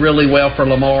 he played really well for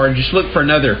Lamar. And just look for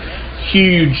another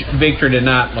huge victory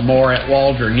tonight, Lamar at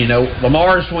Waldron.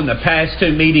 Lamar's won the past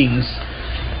 2 meetings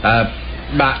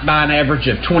by an average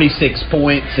of 26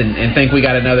 points, and think we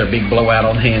got another big blowout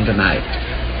on hand tonight.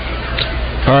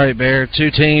 All right, Bear.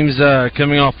 2 teams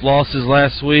coming off losses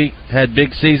last week, had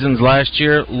big seasons last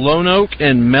year, Lone Oak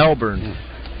and Melbourne.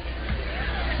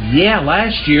 Yeah,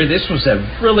 last year this was a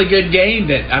really good game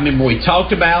that, we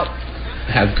talked about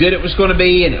how good it was going to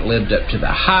be, and it lived up to the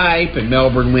hype, and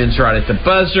Melbourne wins right at the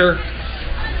buzzer.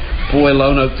 Boy,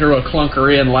 Lone Oak threw a clunker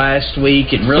in last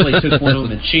week and really took one on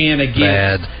the chin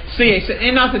against CAC.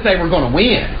 And not that they were going to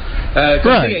win,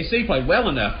 because CAC played well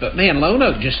enough, but man, Lone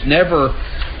Oak just never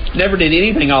did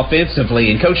anything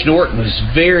offensively, and Coach Norton was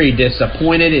very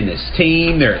disappointed in his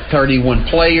team. They're at 31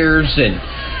 players, and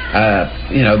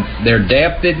their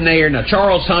depth isn't there. Now,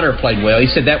 Charles Hunter played well. He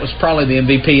said that was probably the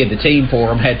MVP of the team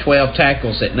for him. Had 12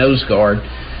 tackles at nose guard.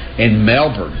 And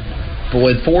Melbourne,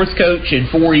 boy, 4th coach in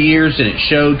 4 years, and it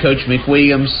showed. Coach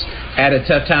McWilliams had a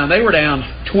tough time. They were down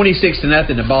 26-0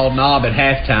 to Bald Knob at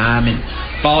halftime, and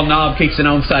Bald Knob kicks an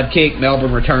onside kick.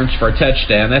 Melbourne returns for a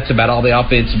touchdown. That's about all the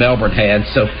offense Melbourne had.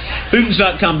 So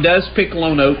Hootens.com does pick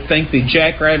Lone Oak. Think the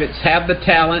Jackrabbits have the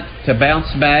talent to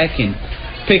bounce back, and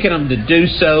picking them to do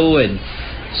so, and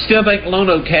still think Lone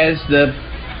Oak has the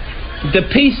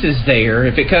pieces there,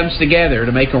 if it comes together,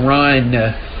 to make a run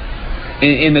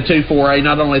in the 2-4A,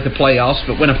 not only at the playoffs,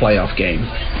 but win a playoff game.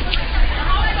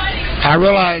 I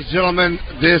realize, gentlemen,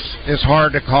 this is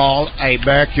hard to call a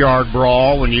backyard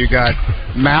brawl when you got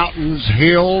mountains,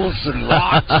 hills, and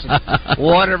rocks, and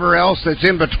whatever else that's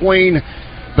in between,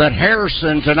 but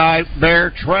Harrison tonight,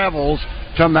 Bear, travels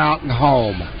to Mountain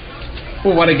Home.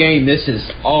 Well, what a game this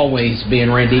has always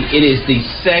been, Randy. It is the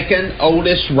second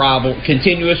oldest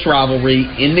continuous rivalry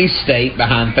in the state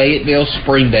behind Fayetteville,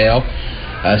 Springdale.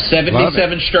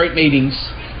 77 straight meetings.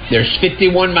 There's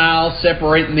 51 miles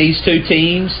separating these 2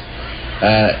 teams.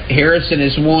 Harrison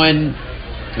has won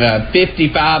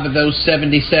 55 of those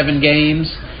 77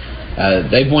 games.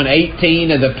 They've won 18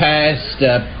 of the past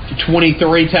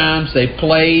 23 times they've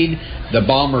played. The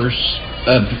Bombers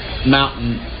of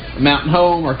Mountain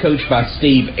Home are coached by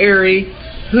Steve Airy,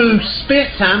 who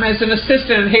spent time as an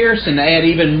assistant at Harrison to add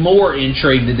even more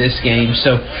intrigue to this game.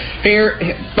 So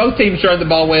both teams run the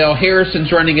ball well.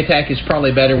 Harrison's running attack is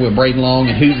probably better with Braden Long,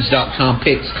 and Hootens.com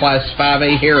picks Class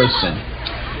 5A Harrison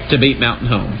to beat Mountain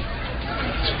Home.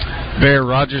 Bear,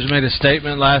 Rogers made a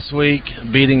statement last week,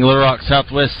 beating Little Rock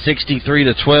Southwest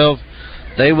 63-12.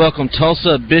 They welcome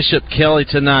Tulsa Bishop Kelly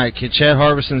tonight. Can Chad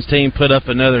Harbison's team put up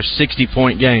another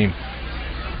 60-point game?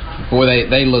 Boy,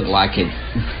 they look like it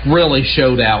really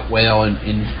showed out well, and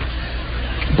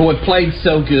boy, played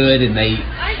so good. And they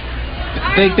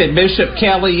think that Bishop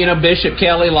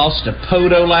Kelly lost to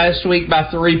Poto last week by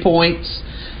 3 points.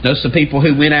 Know some people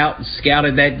who went out and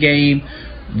scouted that game.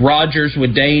 Rogers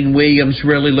with Dane Williams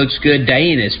really looks good.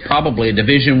 Dane is probably a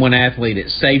Division I athlete at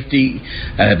safety,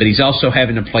 but he's also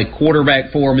having to play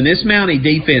quarterback for him. And this Mountie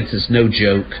defense is no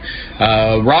joke.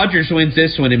 Rogers wins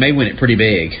this one, and may win it pretty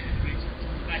big.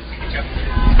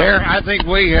 Bear, I think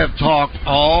we have talked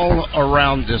all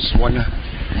around this one.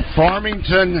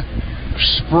 Farmington,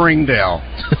 Springdale.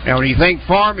 Now, when you think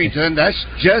Farmington, that's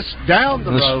just down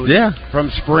the road from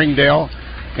Springdale.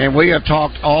 And we have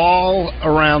talked all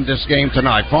around this game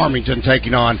tonight. Farmington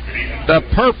taking on the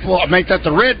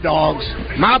the Red Dogs.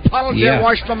 My apologies, I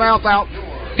washed my mouth out.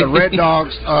 The Red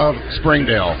Dogs of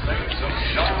Springdale.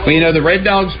 Well, the Red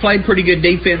Dogs played pretty good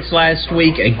defense last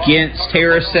week against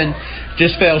Harrison.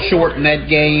 Just fell short in that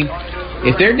game.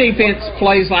 If their defense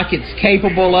plays like it's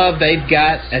capable of, they've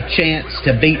got a chance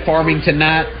to beat Farmington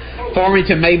tonight.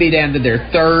 Farmington may be down to their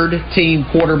 3rd team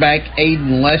quarterback,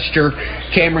 Aiden Lester.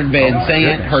 Cameron Van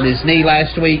Zandt hurt his knee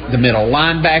last week. The middle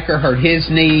linebacker hurt his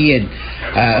knee. And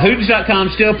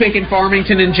Hootens.com still picking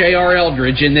Farmington and J.R.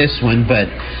 Eldridge in this one. But,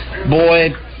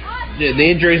 boy,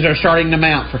 the injuries are starting to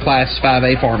mount for Class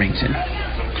 5A Farmington.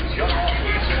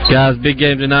 Guys, big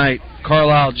game tonight.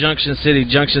 Carlisle, Junction City.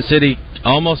 Junction City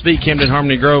almost beat Camden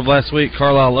Harmony Grove last week.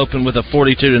 Carlisle opened with a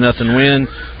 42-0 win.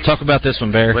 Talk about this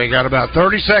one, Bear. We got about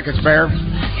 30 seconds, Bear.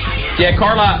 Yeah,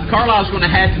 Carlisle's going to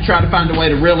have to try to find a way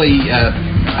to really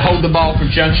hold the ball for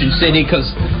Junction City, because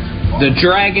the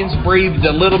Dragons breathed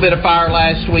a little bit of fire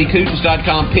last week.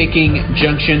 Hootens.com picking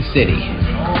Junction City.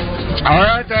 All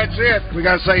right, that's it. We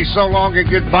got to say so long and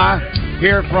goodbye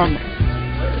here from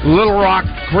Little Rock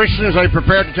Christian as they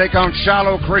prepare to take on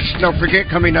Shiloh Christian. Don't forget,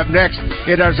 coming up next,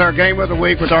 it is our Game of the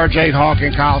Week with R.J. Hawk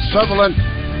and Kyle Sutherland.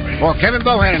 For Kevin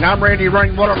Bohannon, I'm Randy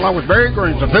Rainwater along with Barry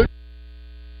Grooms of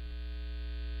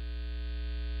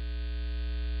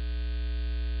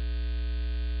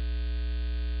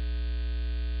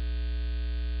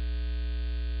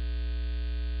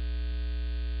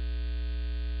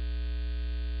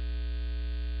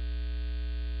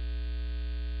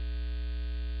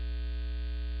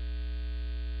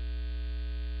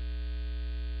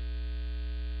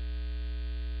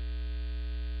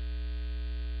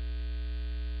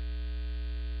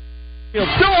Still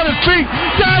on his feet,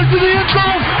 dives to the end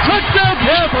zone, touchdown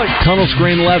Catholic. Tunnel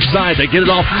screen left side, they get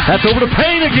it off, that's over to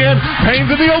Payne again.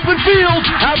 Payne's in the open field,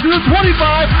 out to the 25, 20,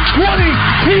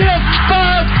 10,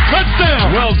 5, touchdown.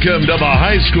 Welcome to the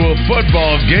high school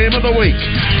football game of the week,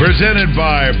 presented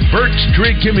by Birch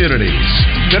Tree Communities.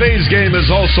 Today's game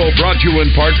is also brought to you in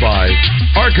part by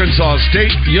Arkansas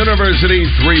State University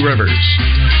 3 Rivers,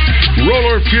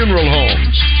 Roller Funeral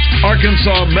Homes,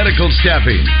 Arkansas Medical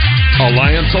Staffing,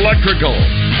 Alliance Electrical,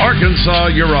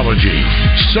 Arkansas Urology,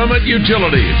 Summit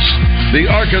Utilities, the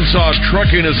Arkansas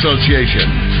Trucking Association,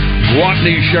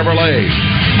 Gwatney Chevrolet,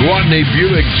 Gwatney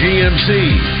Buick GMC,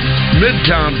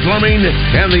 Midtown Plumbing,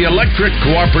 and the Electric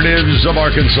Cooperatives of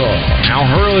Arkansas. Now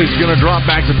Hurley's going to drop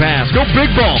back to pass. Go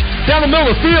big ball. Down the middle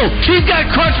of the field. He's got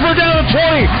Crutchford down to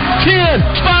 20. 10,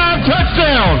 5,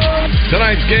 touchdown.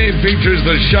 Tonight's game features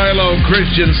the Shiloh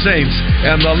Christian Saints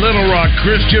and the Little Rock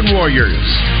Christian Warriors.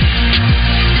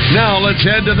 Now let's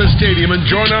head to the stadium and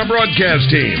join our broadcast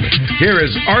team. Here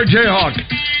is R.J. Hawk,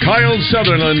 Kyle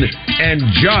Sutherland, and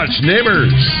Josh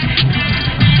Neighbors.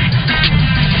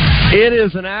 It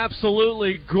is an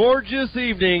absolutely gorgeous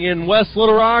evening in West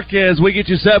Little Rock as we get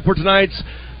you set for tonight's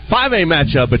 5A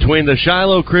matchup between the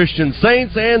Shiloh Christian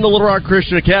Saints and the Little Rock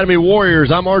Christian Academy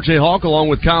Warriors. I'm R.J. Hawk along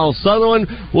with Kyle Sutherland.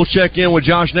 We'll check in with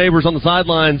Josh Neighbors on the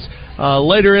sidelines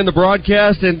later in the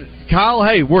broadcast. And Kyle,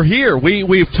 hey, we're here.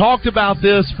 We've talked about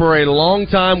this for a long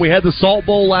time. We had the Salt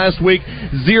Bowl last week,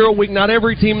 0 week. Not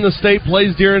every team in the state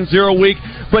plays during 0 week,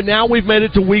 but now we've made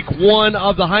it to week 1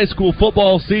 of the high school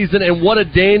football season, and what a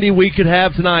dandy we could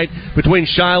have tonight between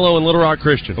Shiloh and Little Rock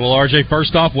Christian. Well, RJ,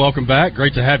 first off, welcome back.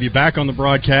 Great to have you back on the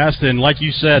broadcast, and like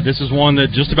you said, this is one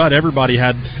that just about everybody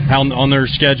had on their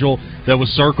schedule that was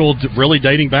circled really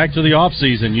dating back to the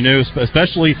offseason. You know,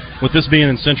 especially with this being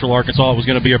in Central Arkansas, it was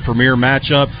going to be a premier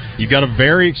matchup. You've got a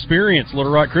very experienced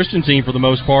Little Rock Christian team for the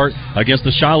most part against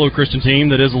the Shiloh Christian team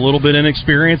that is a little bit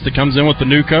inexperienced, that comes in with the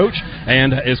new coach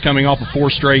and is coming off of 4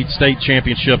 straight state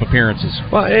championship appearances.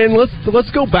 Well, and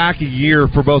let's go back a year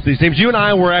for both these teams. You and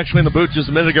I were actually in the booth just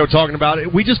a minute ago talking about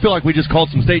it. We just feel like we just called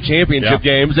some state championship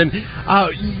games, and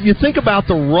you think about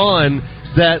the run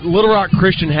that Little Rock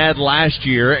Christian had last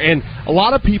year, and a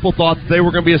lot of people thought that they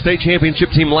were going to be a state championship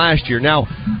team last year. Now,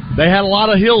 they had a lot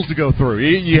of hills to go through.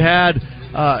 You had,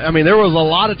 there was a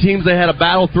lot of teams they had to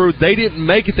battle through. They didn't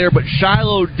make it there, but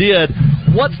Shiloh did.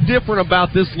 What's different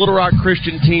about this Little Rock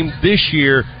Christian team this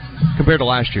year compared to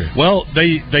last year? Well,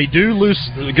 they do lose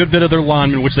a good bit of their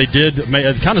linemen, which they did.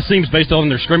 It kind of seems, based on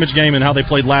their scrimmage game and how they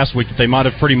played last week, that they might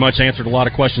have pretty much answered a lot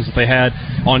of questions that they had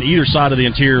on either side of the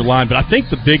interior line. But I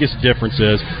think the biggest difference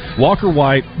is Walker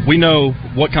White, we know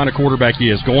what kind of quarterback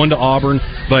he is, going to Auburn,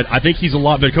 but I think he's a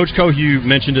lot better. Coach Cohue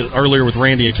mentioned it earlier with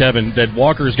Randy and Kevin, that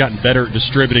Walker has gotten better at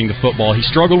distributing the football. He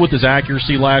struggled with his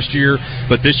accuracy last year,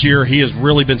 but this year he has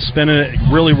really been spinning it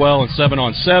really well in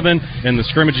 7-on-7 and the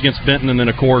scrimmage against Benton, and then,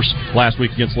 of course, last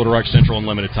week against Little Rock Central in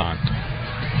limited time.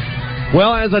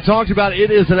 Well, as I talked about,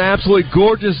 it is an absolutely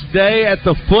gorgeous day at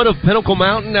the foot of Pinnacle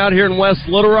Mountain out here in West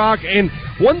Little Rock. And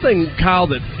one thing, Kyle,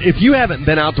 that if you haven't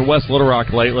been out to West Little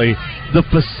Rock lately, the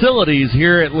facilities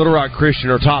here at Little Rock Christian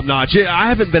are top-notch. I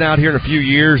haven't been out here in a few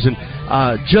years, and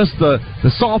just the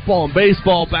softball and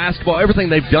baseball, basketball, everything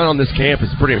they've done on this campus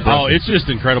is pretty impressive. Oh, it's just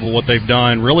incredible what they've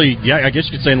done. Really, I guess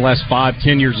you could say in the last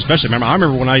 5-10 years especially. I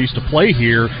remember when I used to play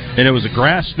here, and it was a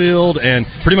grass field, and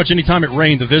pretty much any time it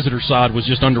rained, the visitor side was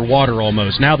just underwater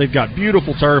almost. Now they've got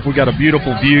beautiful turf. We've got a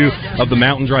beautiful view of the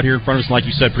mountains right here in front of us. Like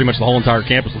you said, pretty much the whole entire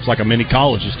campus looks like a mini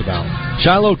college just about.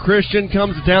 Shiloh Christian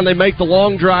comes to town. They make the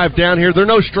long drive down here. They're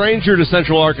no stranger to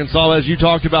Central Arkansas, as you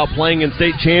talked about, playing in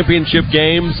state championship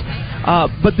games.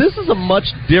 But this is a much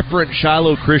different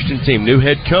Shiloh Christian team. New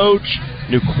head coach,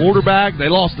 new quarterback. They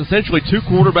lost essentially 2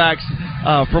 quarterbacks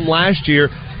from last year,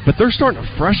 but they're starting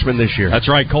a freshman this year. That's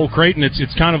right, Cole Creighton.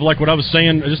 It's kind of like what I was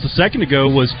saying just a second ago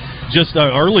was just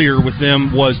earlier with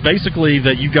them was basically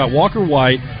that you've got Walker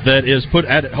White that is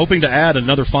hoping to add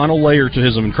another final layer to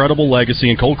his incredible legacy.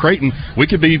 And Cole Creighton, we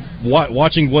could be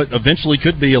watching what eventually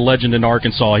could be a legend in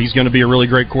Arkansas. He's going to be a really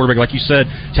great quarterback. Like you said,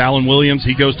 Talon Williams,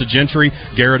 he goes to Gentry.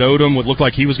 Garrett Odom would look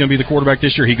like he was going to be the quarterback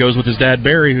this year. He goes with his dad,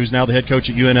 Barry, who's now the head coach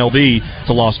at UNLV,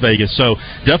 to Las Vegas. So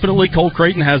definitely Cole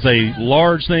Creighton has a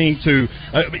large thing to,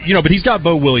 but he's got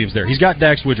Bo Williams there. He's got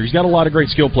Dax Widger. He's got a lot of great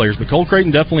skill players. But Cole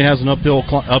Creighton definitely has an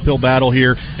uphill battle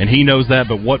here, and he knows that.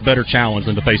 But what better challenge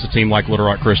than to face a team like Little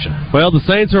Rock Christian? Well, the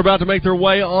Saints are about to make their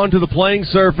way onto the playing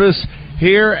surface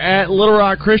here at Little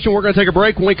Rock Christian. We're going to take a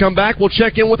break. When we come back, we'll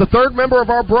check in with the third member of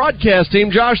our broadcast team,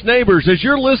 Josh Neighbors, as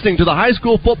you're listening to the High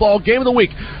School Football Game of the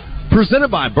Week, presented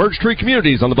by Birch Tree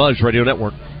Communities on the Buzz Radio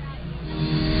Network.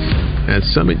 At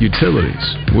Summit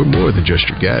Utilities, we're more than just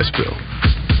your gas bill.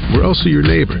 We're also your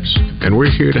neighbors, and we're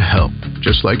here to help,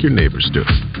 just like your neighbors do.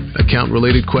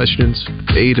 Account-related questions,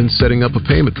 aid in setting up a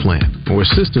payment plan, or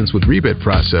assistance with rebate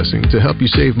processing to help you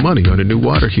save money on a new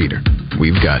water heater.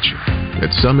 We've got you.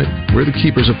 At Summit, we're the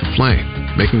keepers of the flame,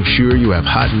 making sure you have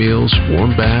hot meals,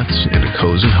 warm baths, and a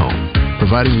cozy home,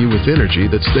 providing you with energy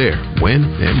that's there when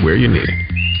and where you need it.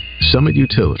 Summit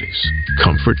Utilities.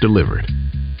 Comfort delivered.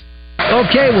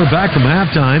 Okay, we're back from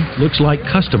halftime. Looks like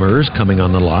customers coming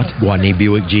on the lot. Guadney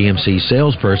Buick GMC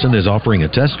salesperson is offering a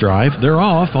test drive. They're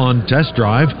off on test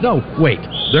drive. No, wait,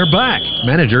 they're back.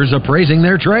 Managers appraising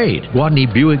their trade. Guadney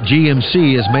Buick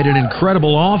GMC has made an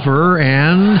incredible offer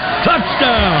and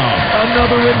touchdown!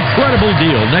 Another incredible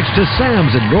deal next to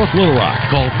Sam's in North Little Rock.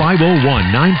 Call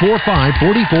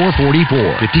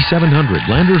 501-945-4444. 5700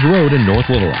 Landers Road in North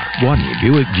Little Rock.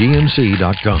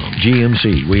 GuadneyBuickGMC.com.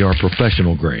 GMC, we are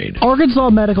professional grade. Arkansas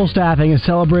Medical Staffing is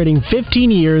celebrating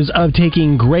 15 years of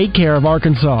taking great care of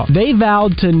Arkansas. They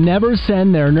vowed to never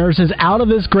send their nurses out of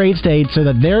this great state so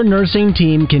that their nursing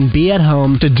team can be at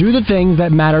home to do the things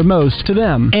that matter most to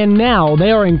them. And now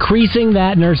they are increasing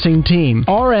that nursing team.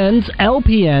 RNs,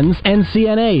 LPNs, and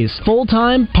CNAs,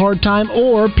 full-time, part-time,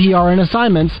 or PRN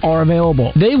assignments are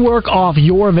available. They work off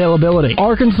your availability.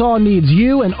 Arkansas needs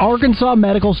you, and Arkansas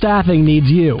Medical Staffing needs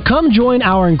you. Come join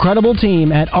our incredible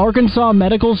team at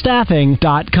ArkansasMedicalStaffing.com.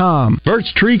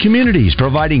 Birch Tree Communities,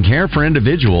 providing care for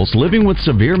individuals living with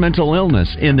severe mental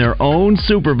illness in their own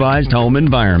supervised home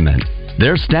environment.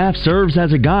 Their staff serves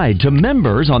as a guide to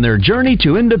members on their journey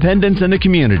to independence in the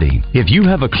community. If you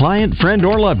have a client, friend,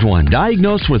 or loved one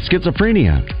diagnosed with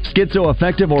schizophrenia,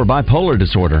 schizoaffective, or bipolar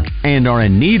disorder, and are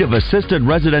in need of assisted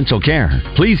residential care,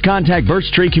 please contact Birch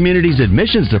Tree Communities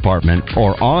Admissions Department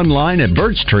or online at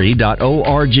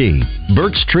birchtree.org.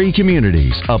 Birch Tree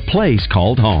Communities, a place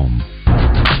called home.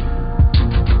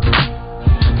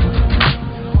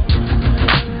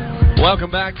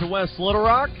 Welcome back to West Little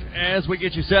Rock as we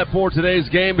get you set for today's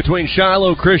game between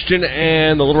Shiloh Christian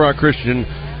and the Little Rock Christian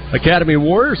Academy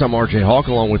Warriors. I'm R.J. Hawk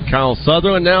along with Kyle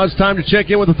Sutherland. Now it's time to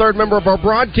check in with the third member of our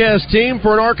broadcast team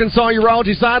for an Arkansas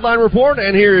Urology Sideline Report,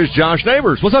 and here is Josh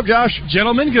Neighbors. What's up, Josh?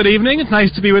 Gentlemen, good evening. It's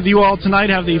nice to be with you all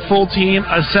tonight, have the full team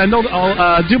assembled.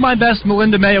 I'll do my best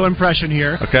Melinda Mayo impression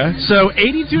here. Okay. So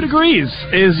 82 degrees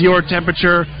is your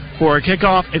temperature for a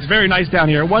kickoff. It's very nice down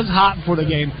here. It was hot before the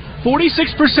game.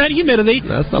 46% humidity.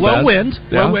 That's not low bad. wind.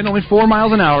 Yeah. Low wind, only 4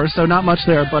 miles an hour, so not much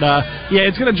there. But, yeah,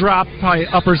 it's going to drop probably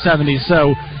upper 70s.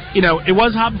 So, you know, it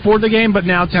was hot before the game, but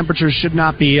now temperatures should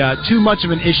not be too much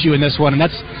of an issue in this one, and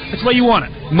that's what you want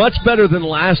it. Much better than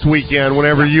last weekend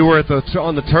whenever you were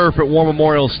on the turf at War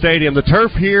Memorial Stadium. The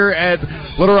turf here at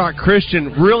Little Rock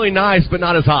Christian, really nice, but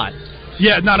not as hot.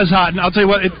 Yeah, not as hot. And I'll tell you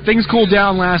what, things cooled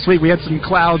down last week. We had some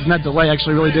clouds, and that delay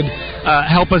actually really did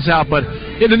help us out. But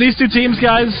then these two teams,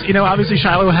 guys, you know, obviously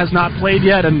Shiloh has not played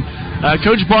yet, and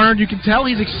Coach Barnard, you can tell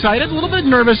he's excited, a little bit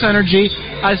nervous energy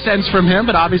I sense from him,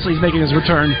 but obviously he's making his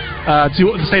return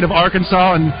to the state of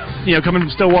Arkansas, and you know, coming from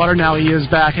Stillwater, now he is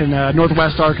back in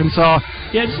northwest Arkansas.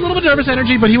 Yeah, just a little bit nervous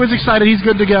energy, but he was excited. He's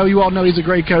good to go. You all know he's a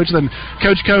great coach. Then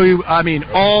Coach Coe, I mean,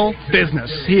 all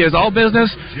business. He is all business.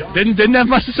 Didn't have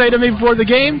much to say to me before the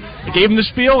game. I gave him the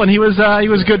spiel, and he was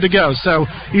good to go. So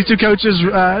these two coaches,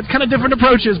 kind of different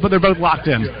approaches, but they're both locked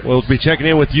in. We'll be checking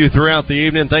in with you throughout the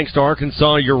evening. Thanks to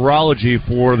Arkansas Urology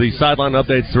for the sideline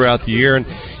updates throughout the year. And,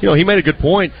 you know, he made a good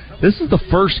point. This is the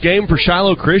first game for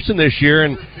Shiloh Christian this year,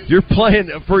 and you're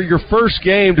playing for your first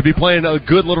game to be playing a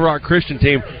good Little Rock Christian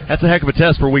team. That's a heck of a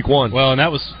test for week one. Well, and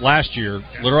that was last year.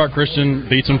 Little Rock Christian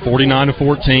beats them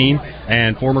 49-14,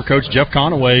 and former coach Jeff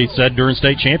Conaway said during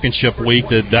state championship week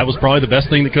that was probably the best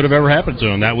thing that could have ever happened to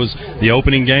him. That was the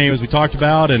opening game, as we talked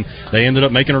about, and they ended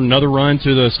up making another run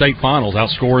to the state finals,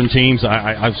 outscoring teams.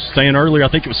 I was saying earlier, I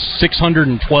think it was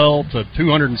 612 to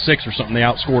 206 or something. They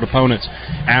outscored opponents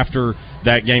after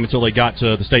that game until they got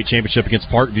to the state championship against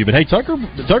Parkview. But hey, Tucker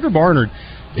Barnard,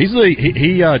 he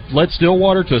led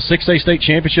Stillwater to a 6A state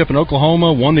championship in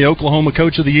Oklahoma, won the Oklahoma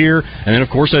Coach of the Year, and then of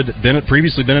course had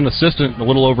previously been an assistant a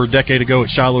little over a decade ago at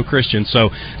Shiloh Christian. So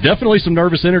definitely some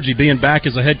nervous energy being back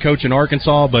as a head coach in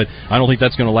Arkansas, but I don't think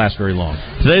that's going to last very long.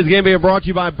 Today's game being brought to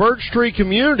you by Birch Tree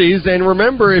Communities, and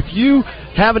remember, if you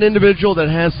have an individual that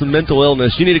has some mental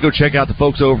illness, you need to go check out the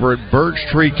folks over at Birch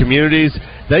Tree Communities.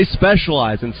 They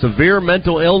specialize in severe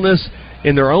mental illness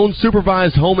in their own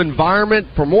supervised home environment.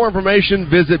 For more information,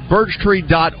 visit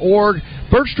birchtree.org.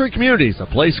 Birch Tree Communities, a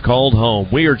place called home.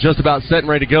 We are just about set and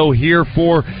ready to go here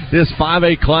for this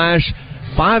 5A clash.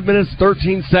 5 minutes,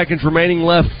 13 seconds remaining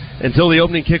left until the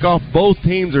opening kickoff. Both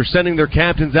teams are sending their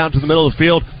captains out to the middle of the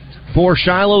field. for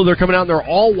Shiloh. They're coming out in their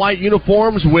all-white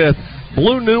uniforms with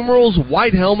blue numerals,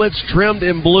 white helmets trimmed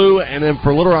in blue, and then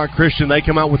for Little Rock Christian, they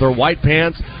come out with their white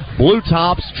pants, blue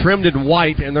tops trimmed in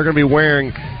white, and they're going to be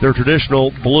wearing their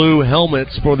traditional blue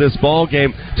helmets for this ball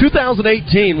game.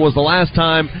 2018 was the last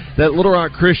time that Little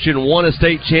Rock Christian won a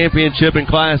state championship in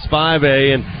Class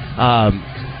 5A, and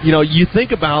you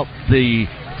think about the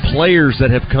players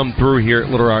that have come through here at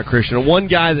Little Rock Christian. And one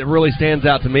guy that really stands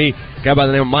out to me, a guy by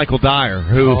the name of Michael Dyer,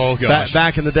 who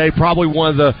back in the day, probably one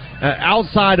of the,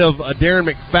 outside of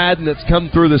Darren McFadden that's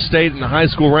come through the state in the high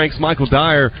school ranks, Michael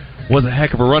Dyer was a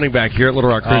heck of a running back here at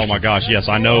Little Rock Christian. Oh, my gosh, yes.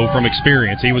 I know from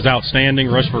experience. He was outstanding,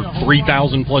 rushed for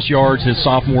 3,000-plus yards his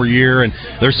sophomore year, and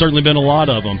there's certainly been a lot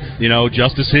of them.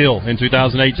 Justice Hill in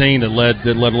 2018 that led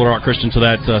Little Rock Christian to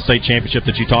that state championship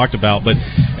that you talked about. But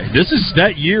this is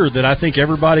that year that I think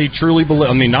everybody truly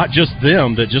believes, not just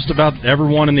them, that just about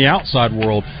everyone in the outside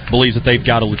world believes that they've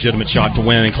got a legitimate shot to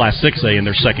win in Class 6A in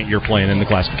their second year playing in the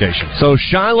classification. So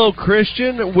Shiloh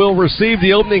Christian will receive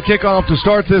the opening kickoff to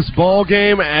start this ball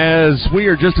game. As we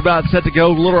are just about set to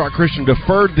go, Little Rock Christian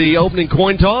deferred the opening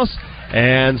coin toss,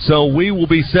 and so we will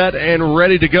be set and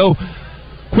ready to go.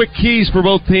 Quick keys for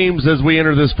both teams as we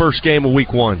enter this first game of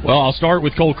Week 1. Well, I'll start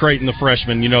with Cole Creighton, the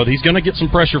freshman. He's going to get some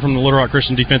pressure from the Little Rock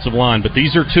Christian defensive line, but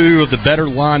these are two of the better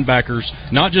linebackers,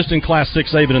 not just in Class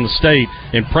 6A, but in the state,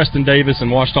 in Preston Davis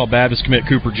and Ouachita Baptist commit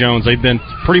Cooper Jones. They've been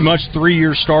pretty much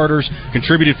 3-year starters,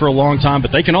 contributed for a long time,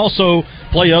 but they can also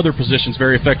play other positions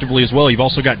very effectively as well. You've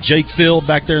also got Jake Field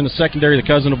back there in the secondary, the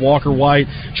cousin of Walker White,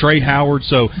 Trey Howard.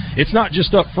 So it's not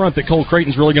just up front that Cole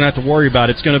Creighton's really going to have to worry about.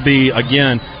 It's going to be,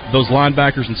 again, those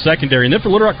linebackers in secondary. And then for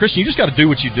Little Rock Christian, you just got to do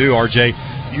what you do,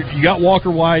 RJ. You got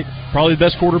Walker White, probably the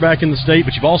best quarterback in the state,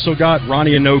 but you've also got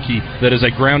Ronnie Inoki that is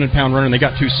a ground and pound runner, and they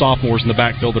got two sophomores in the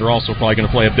backfield that are also probably going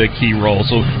to play a big key role.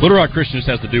 So Little Rock Christian just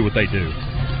has to do what they do.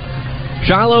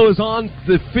 Shiloh is on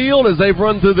the field as they've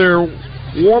run through their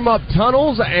warm-up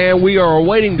tunnels, and we are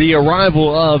awaiting the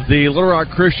arrival of the Little Rock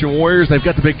Christian Warriors. They've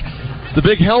got the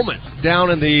big helmet down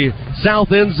in the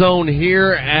south end zone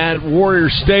here at Warrior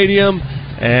Stadium.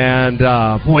 And,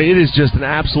 boy, it is just an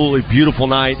absolutely beautiful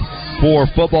night for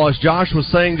football. As Josh was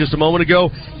saying just a moment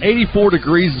ago, 84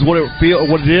 degrees is what it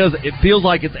is. It feels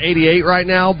like it's 88 right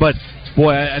now, but,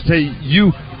 boy, I tell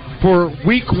you, for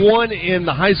Week 1 in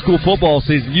the high school football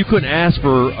season, you couldn't ask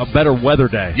for a better weather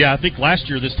day. Yeah, I think last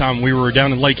year this time we were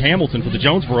down in Lake Hamilton for the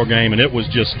Jonesboro game, and it was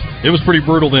pretty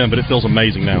brutal then, but it feels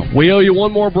amazing now. We owe you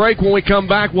one more break. When we come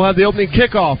back, we'll have the opening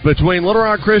kickoff between Little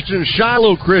Rock Christian and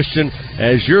Shiloh Christian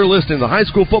as you're listening to the High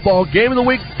School Football Game of the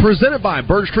Week presented by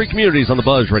Birch Tree Communities on the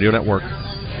Buzz Radio Network.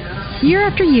 Year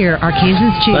after year,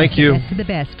 Arkansans choose Thank you. the best of the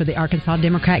best for the Arkansas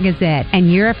Democrat-Gazette.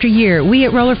 And year after year, we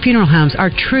at Roller Funeral Homes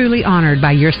are truly honored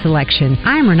by your selection.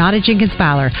 I am Renata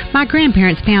Jenkins-Fowler. My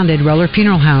grandparents founded Roller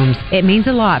Funeral Homes. It means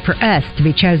a lot for us to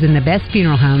be chosen the best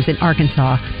funeral homes in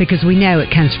Arkansas because we know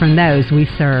it comes from those we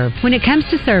serve. When it comes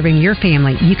to serving your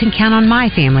family, you can count on my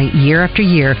family year after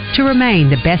year to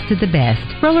remain the best of the best.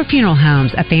 Roller Funeral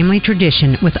Homes, a family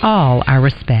tradition with all our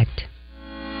respect.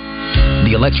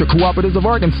 The Electric Cooperatives of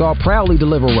Arkansas proudly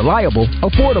deliver reliable,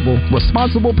 affordable,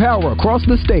 responsible power across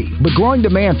the state. But growing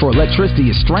demand for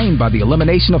electricity is strained by the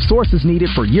elimination of sources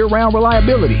needed for year-round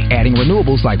reliability. Adding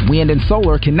renewables like wind and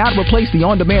solar cannot replace the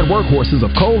on-demand workhorses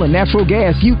of coal and natural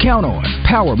gas you count on.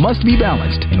 Power must be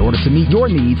balanced in order to meet your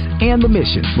needs and the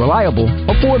mission. Reliable,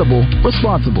 affordable,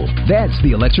 responsible. That's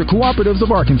the Electric Cooperatives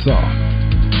of Arkansas.